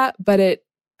of that. But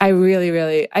I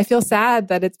really, I feel sad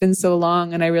that it's been so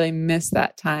long and I really miss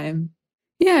that time.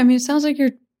 Yeah, I mean, it sounds like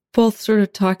you're both sort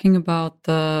of talking about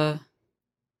the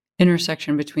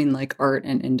intersection between like art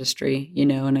and industry,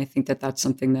 and I think that that's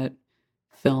something that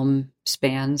film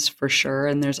spans for sure.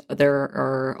 And there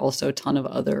are also a ton of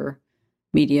other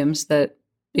mediums that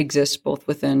exist both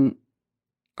within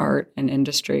art and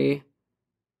industry.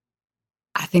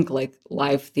 I think like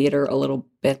live theater a little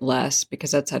bit less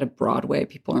because outside of Broadway,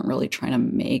 people aren't really trying to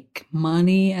make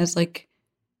money as like,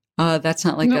 that's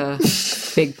not like a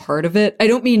big part of it. I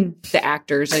don't mean the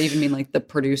actors. I even mean like the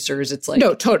producers. It's like,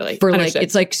 no, totally. For Understood. like,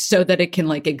 it's like so that it can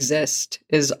like exist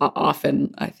is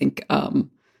often, I think,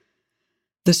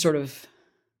 the sort of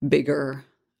bigger,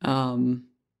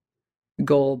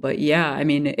 goal. But yeah, I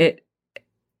mean, it,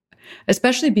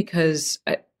 especially because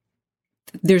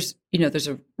there's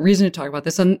a reason to talk about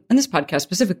this on this podcast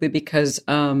specifically because,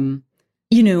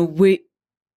 we,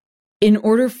 in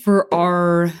order for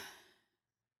our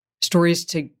stories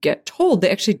to get told, they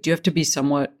actually do have to be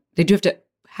they do have to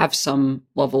have some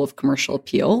level of commercial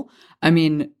appeal. I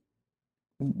mean,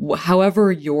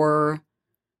 however your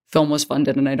film was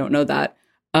funded, and I don't know that,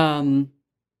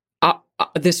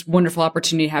 this wonderful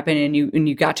opportunity happened and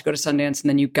you got to go to Sundance and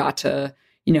then you got to,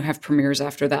 have premieres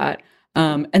after that.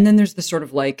 And then there's the sort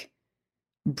of like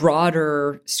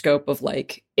broader scope of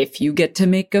like, if you get to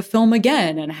make a film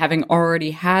again and having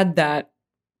already had that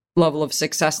level of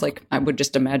success, like I would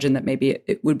just imagine that maybe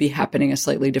it would be happening a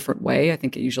slightly different way. I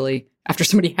think it usually, after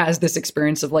somebody has this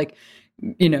experience of like,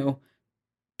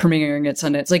 premiering at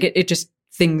Sundance, like it just,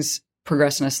 things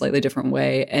progress in a slightly different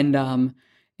way. And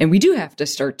we do have to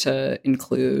start to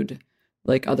include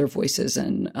like other voices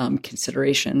and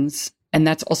considerations. And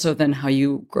that's also then how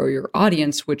you grow your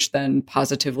audience, which then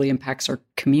positively impacts our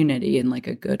community in like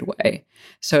a good way.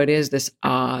 So it is this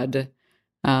odd,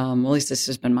 at least this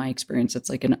has been my experience. It's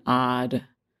like an odd,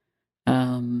 I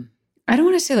don't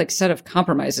want to say like set of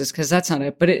compromises because that's not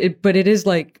it, but it is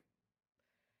like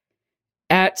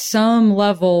at some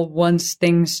level, once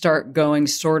things start going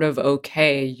sort of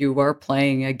okay, you are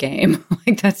playing a game.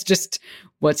 Like that's just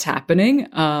what's happening.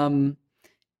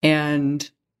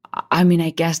 And I mean,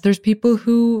 I guess there's people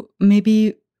who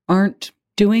maybe aren't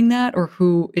doing that or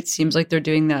who it seems like they're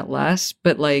doing that less.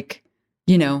 But like,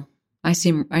 I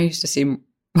used to see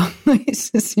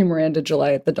Miranda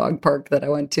July at the dog park that I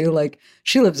went to. Like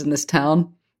she lives in this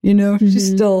town, she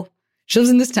lives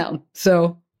in this town.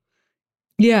 So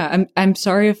yeah, I'm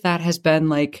sorry if that has been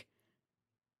like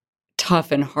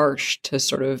tough and harsh to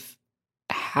sort of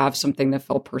have something that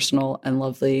felt personal and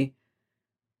lovely.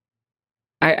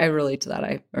 I relate to that.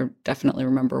 I definitely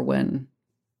remember when,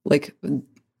 like,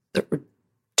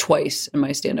 twice in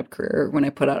my stand-up career when I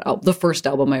put out the first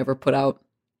album I ever put out,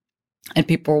 and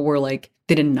people were like,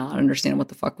 they did not understand what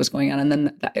the fuck was going on. And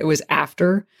then it was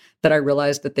after that I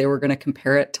realized that they were going to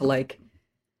compare it to like,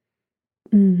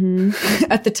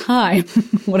 at the time,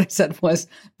 what I said was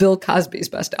Bill Cosby's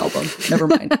best album. Never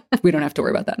mind. We don't have to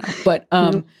worry about that now.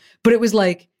 But it was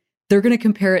like, they're going to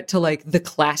compare it to like the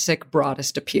classic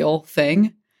broadest appeal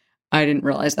thing. I didn't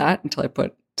realize that until I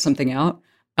put something out.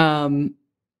 And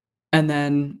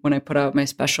then when I put out my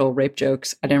special rape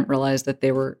jokes, I didn't realize that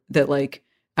like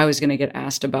I was going to get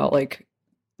asked about like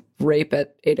rape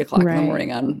at 8:00 in the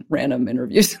morning on random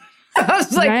interviews. I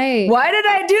was like, why did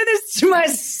I do this to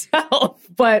myself?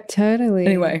 But totally.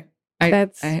 Anyway,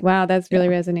 that's really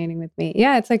resonating with me.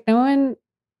 Yeah. It's like no one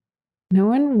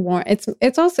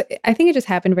it's also, I think it just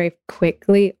happened very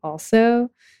quickly also.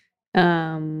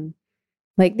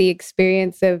 Like the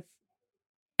experience of,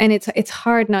 and it's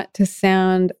hard not to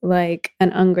sound like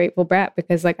an ungrateful brat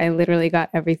because like I literally got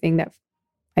everything that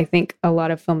I think a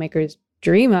lot of filmmakers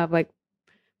dream of, like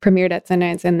premiered at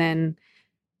Sundance and then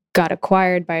got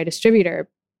acquired by a distributor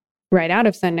right out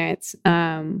of Sundance.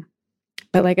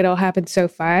 But like it all happened so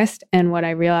fast. And what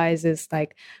I realized is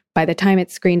like by the time it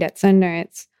screened at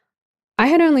Sundance, I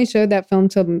had only showed that film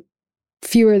to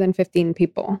fewer than 15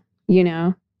 people,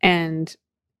 and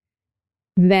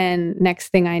then next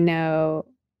thing I know,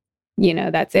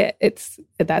 that's it.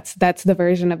 That's the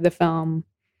version of the film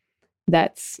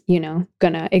that's,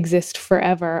 gonna exist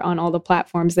forever on all the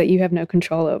platforms that you have no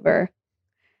control over.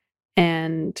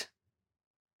 And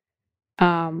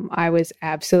I was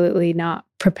absolutely not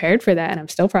prepared for that. And I'm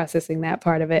still processing that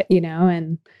part of it,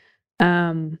 and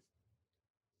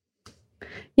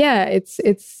yeah,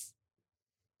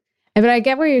 but I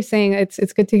get what you're saying.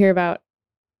 It's good to hear about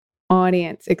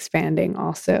audience expanding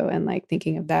also, and like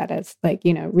thinking of that as like,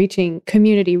 reaching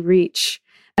community reach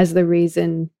as the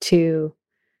reason to,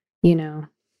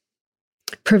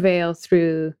 prevail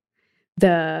through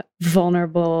the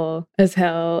vulnerable as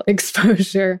hell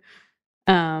exposure.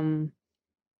 Yeah.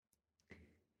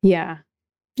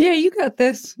 Yeah, you got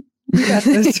this. You got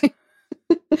this.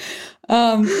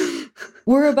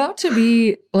 We're about to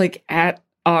be like at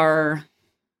our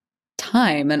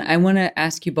time, and I want to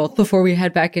ask you both before we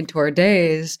head back into our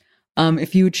days,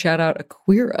 if you would shout out a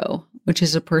queero, which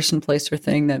is a person, place, or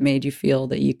thing that made you feel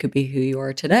that you could be who you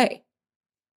are today.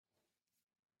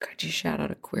 Could you shout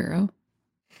out a queero?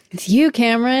 It's you,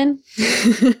 Cameron.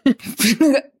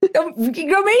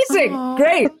 Amazing. Aw.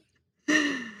 Great.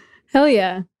 Hell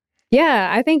yeah. Yeah,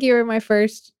 I think you were my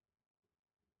first,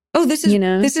 Oh, this is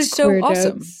this is so queer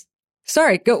awesome. jokes.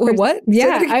 Sorry, go what?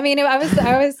 Yeah, I mean, I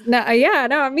was no, yeah,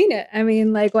 no, I mean it. I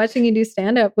mean, like watching you do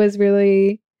stand up was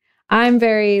really, I'm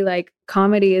very like,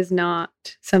 comedy is not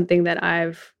something that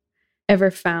I've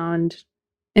ever found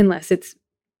unless it's,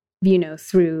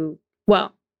 through,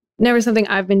 well, never something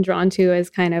I've been drawn to as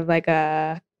kind of like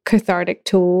a cathartic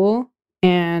tool.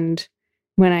 And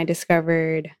when I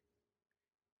discovered,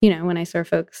 when I saw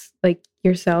folks like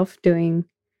yourself telling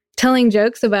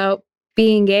jokes about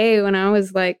being gay when I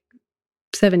was like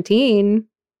 17,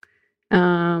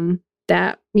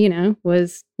 that,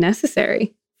 was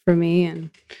necessary for me. And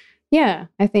yeah,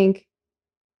 I think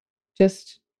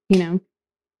just,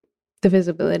 the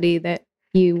visibility that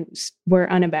you were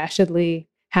unabashedly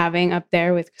having up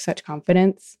there with such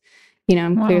confidence.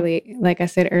 I'm Wow. clearly, like I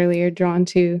said earlier, drawn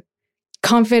to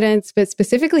confidence, but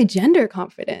specifically gender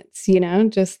confidence,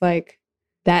 just like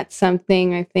that's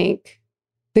something I think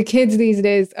the kids these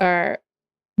days are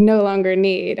no longer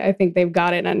need. I think they've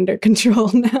got it under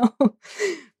control now.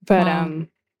 But Wow.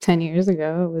 10 years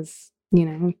ago, it was,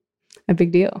 a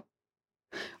big deal.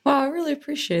 Wow, I really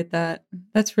appreciate that.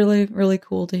 That's really, really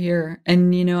cool to hear.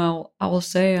 And I will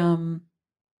say,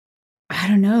 I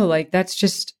don't know, like that's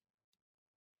just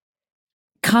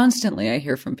constantly I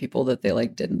hear from people that they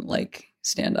like didn't like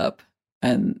stand up.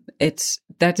 And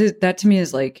that to me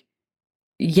is like,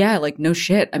 yeah, like no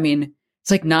shit. I mean,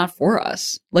 it's like not for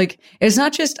us. Like it's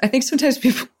not just, I think sometimes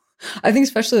people, I think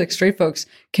especially like straight folks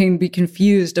can be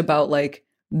confused about like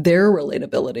their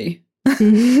relatability.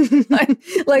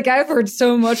 Like I've heard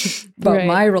so much about Right.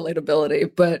 my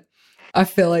relatability, but I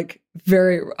feel like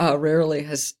very rarely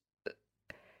has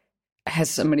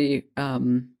somebody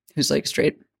who's like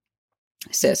straight,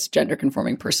 cis, gender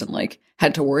conforming person like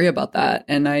had to worry about that.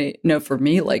 And I know for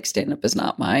me, like stand up is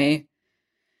not my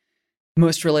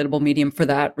most relatable medium for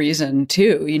that reason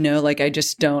too. Like I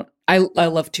just don't. I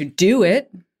love to do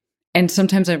it. And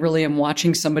sometimes I really am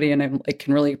watching somebody and I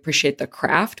can really appreciate the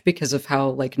craft because of how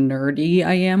like nerdy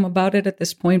I am about it at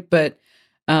this point. But,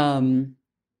 like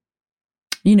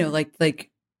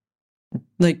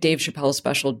Dave Chappelle's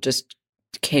special just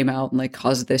came out and like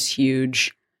caused this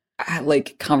huge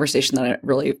like conversation that I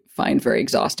really find very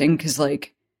exhausting. Cause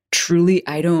like truly,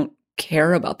 I don't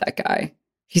care about that guy.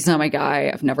 He's not my guy.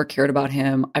 I've never cared about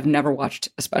him. I've never watched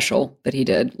a special that he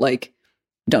did. Like,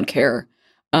 don't care.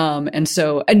 And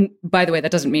by the way,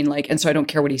 that doesn't mean like, and so I don't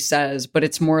care what he says, but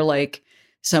it's more like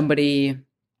somebody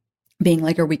being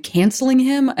like, are we canceling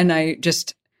him? And I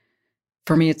just,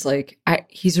 for me, it's like,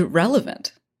 he's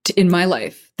irrelevant in my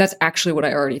life. That's actually what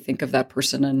I already think of that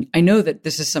person. And I know that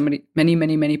this is somebody, many,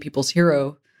 many, many people's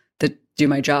hero that do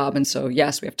my job. And so,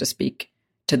 yes, we have to speak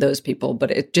to those people, but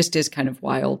it just is kind of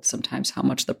wild sometimes how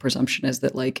much the presumption is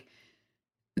that like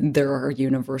there are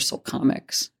universal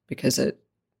comics because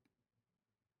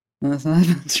that's not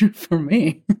true for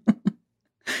me.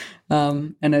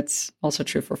 And it's also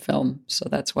true for film. So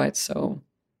that's why it's so,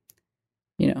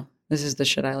 this is the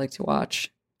shit I like to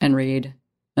watch and read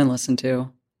and listen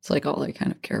to. It's like all I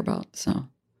kind of care about. So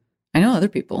I know other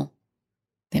people,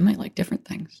 they might like different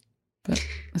things, but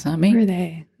it's not me. Who are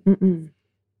they? Mm-mm.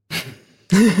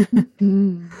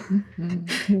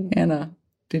 Anna,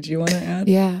 did you want to add?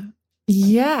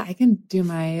 Yeah, I can do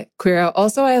my queero.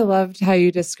 Also, I loved how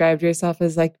you described yourself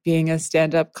as like being a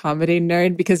stand-up comedy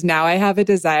nerd because now I have a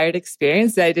desired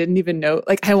experience that I didn't even know.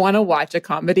 Like I want to watch a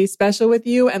comedy special with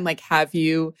you and like have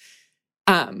you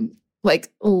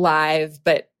like live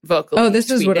but vocally. Oh, this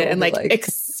is tweet what it it would and be like like.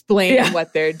 explain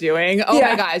what they're doing. Oh Yeah.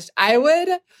 my gosh.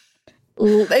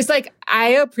 It's like I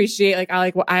appreciate a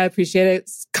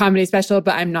comedy special,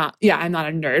 but I'm not a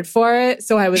nerd for it.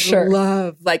 So I would Sure.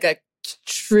 love like a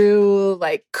true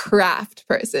like craft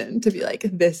person to be like,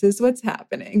 this is what's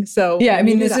happening. So Yeah, I when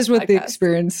we mean, do this that is what the podcast-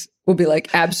 experience will be like.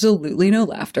 Absolutely no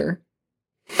laughter.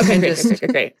 Okay, And great, just-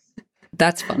 great.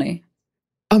 That's funny.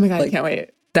 Oh my God, Like, I can't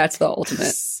wait. That's the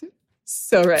ultimate.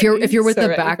 So ready. If you're with So the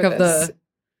ready back for of this.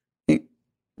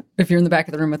 if you're in the back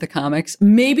of the room with the comics,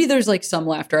 maybe there's like some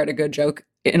laughter at a good joke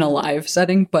in a live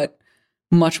setting, but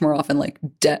much more often like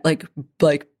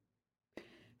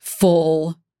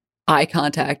full eye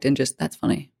contact and just, that's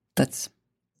funny. It's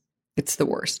the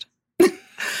worst.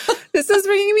 This is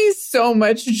bringing me so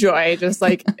much joy, just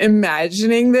like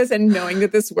imagining this and knowing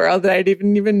that this world that I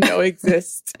didn't even know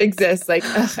exists. Like,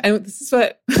 and this is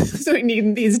what we need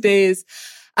in these days.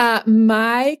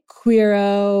 My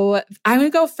queero, I'm going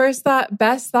to go first thought,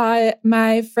 best thought.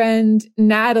 My friend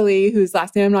Natalie, whose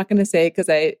last name I'm not going to say because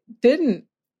I didn't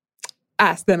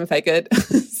ask them if I could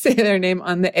say their name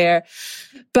on the air,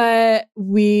 but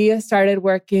we started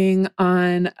working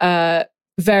on a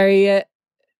very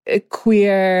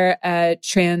queer,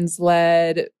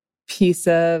 trans-led piece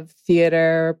of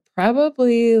theater,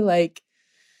 probably like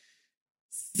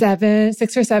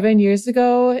 6 or 7 years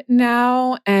ago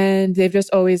now. And they've just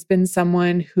always been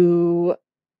someone who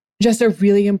just a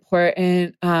really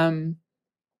important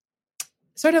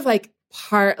sort of like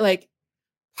partner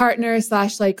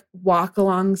 / like walk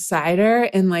alongside her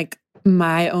in like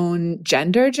my own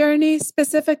gender journey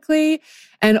specifically,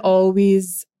 and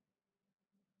always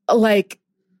like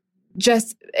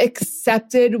just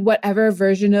accepted whatever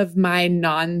version of my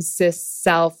non-cis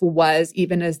self was,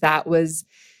 even as that was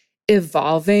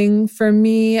evolving for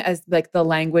me, as like the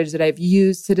language that I've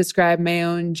used to describe my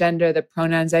own gender, the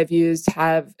pronouns I've used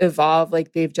have evolved.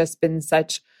 Like they've just been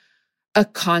such a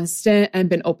constant and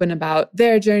been open about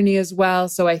their journey as well.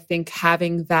 So I think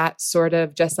having that sort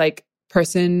of just like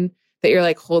person that you're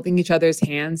like holding each other's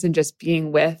hands and just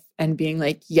being with and being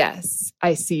like, yes,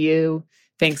 I see you.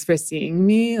 Thanks for seeing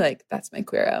me. Like, that's my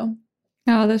queero.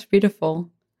 Oh, that's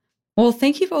beautiful. Well,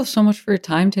 thank you both so much for your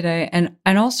time today. And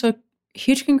also,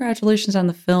 huge congratulations on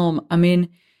the film. I mean,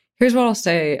 here's what I'll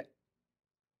say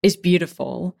is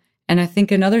beautiful. And I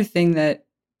think another thing that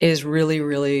is really,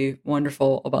 really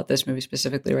wonderful about this movie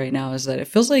specifically right now is that it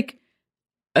feels like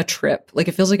a trip. Like,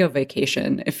 it feels like a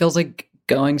vacation. It feels like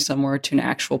going somewhere to an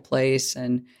actual place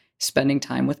and spending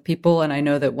time with people. And I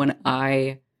know that when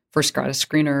I first got a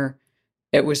screener,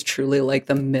 it was truly like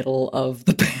the middle of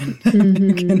the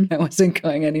pandemic and I wasn't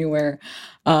going anywhere.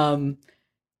 And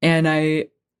I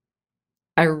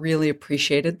really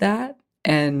appreciated that.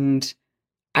 And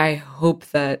I hope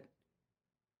that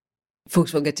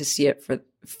folks will get to see it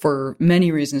for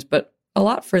many reasons, but a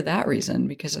lot for that reason,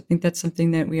 because I think that's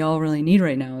something that we all really need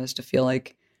right now, is to feel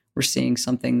like we're seeing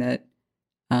something that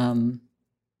that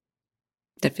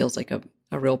feels like a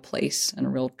real place and a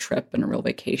real trip and a real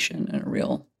vacation and a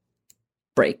real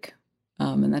break.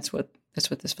 And that's what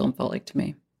this film felt like to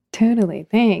me. Totally.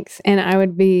 Thanks. And I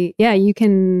would be,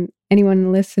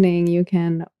 anyone listening, you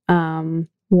can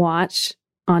watch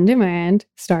on demand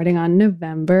starting on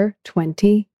November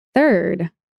 23rd.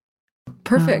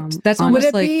 Perfect. That's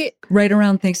almost like right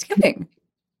around Thanksgiving.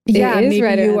 Yeah, It is maybe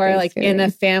right you around are like in a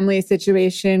Thanksgiving. family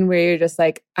situation where you're just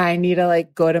like, I need to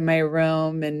like go to my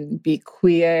room and be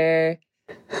queer.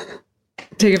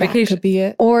 Take a That vacation. could be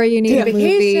it. Or you need Take a a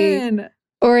movie, vacation.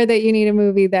 or that you need a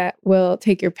movie that will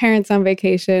take your parents on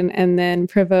vacation and then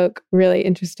provoke really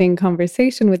interesting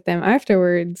conversation with them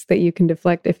afterwards that you can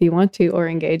deflect if you want to, or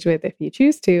engage with if you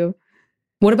choose to.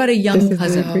 What about a young This is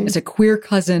cousin? really great. It's a queer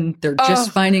cousin. They're just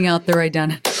finding out their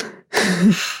identity.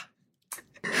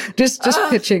 just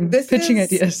pitching this is-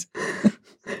 ideas.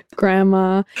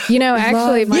 Grandma.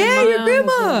 Actually, my Yeah, your mom,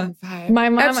 grandma. My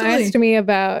mom Absolutely. asked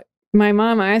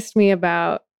me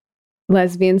about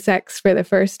lesbian sex for the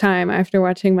first time after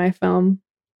watching my film.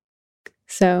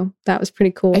 So that was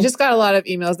pretty cool. I just got a lot of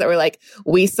emails that were like,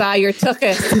 we saw your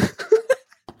tuchus.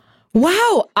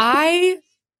 Wow. I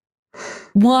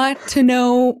want to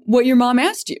know what your mom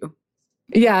asked you.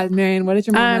 Yeah, Marion, what did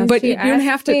your mom ask? But She you don't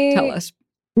have to asked tell me- us.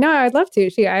 No, I'd love to.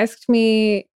 She asked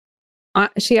me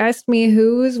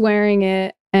who's wearing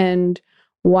it and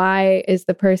why does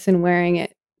the person wearing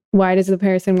it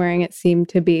seem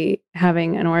to be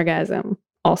having an orgasm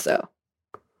also,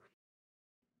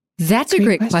 That's a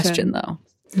Great great question. question, though.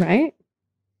 right?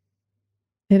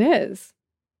 It is.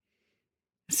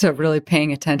 It's a really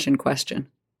paying attention question.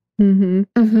 Mm-hmm.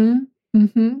 Mm-hmm.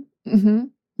 Mm-hmm. Mm-hmm.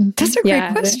 That's a great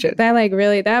Yeah, question.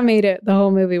 that made it the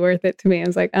whole movie worth it to me. I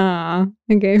was like, I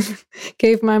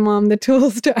gave my mom the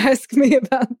tools to ask me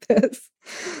about this.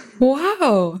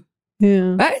 Wow.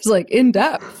 Yeah. That is like in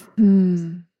depth.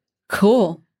 Mm.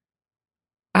 Cool.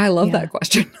 I love Yeah. that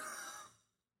question.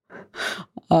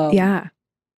 Yeah.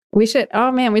 We should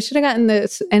have gotten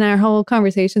this, and our whole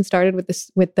conversation started with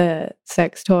the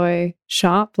sex toy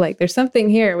shop. Like, there's something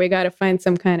here. We got to find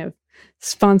some kind of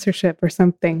sponsorship or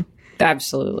something.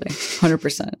 Absolutely.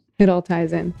 100%. It all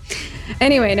ties in.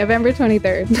 Anyway, November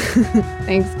 23rd.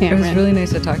 Thanks, It Cameron. was really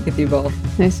nice to talk with you both.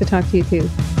 Nice to talk to you too.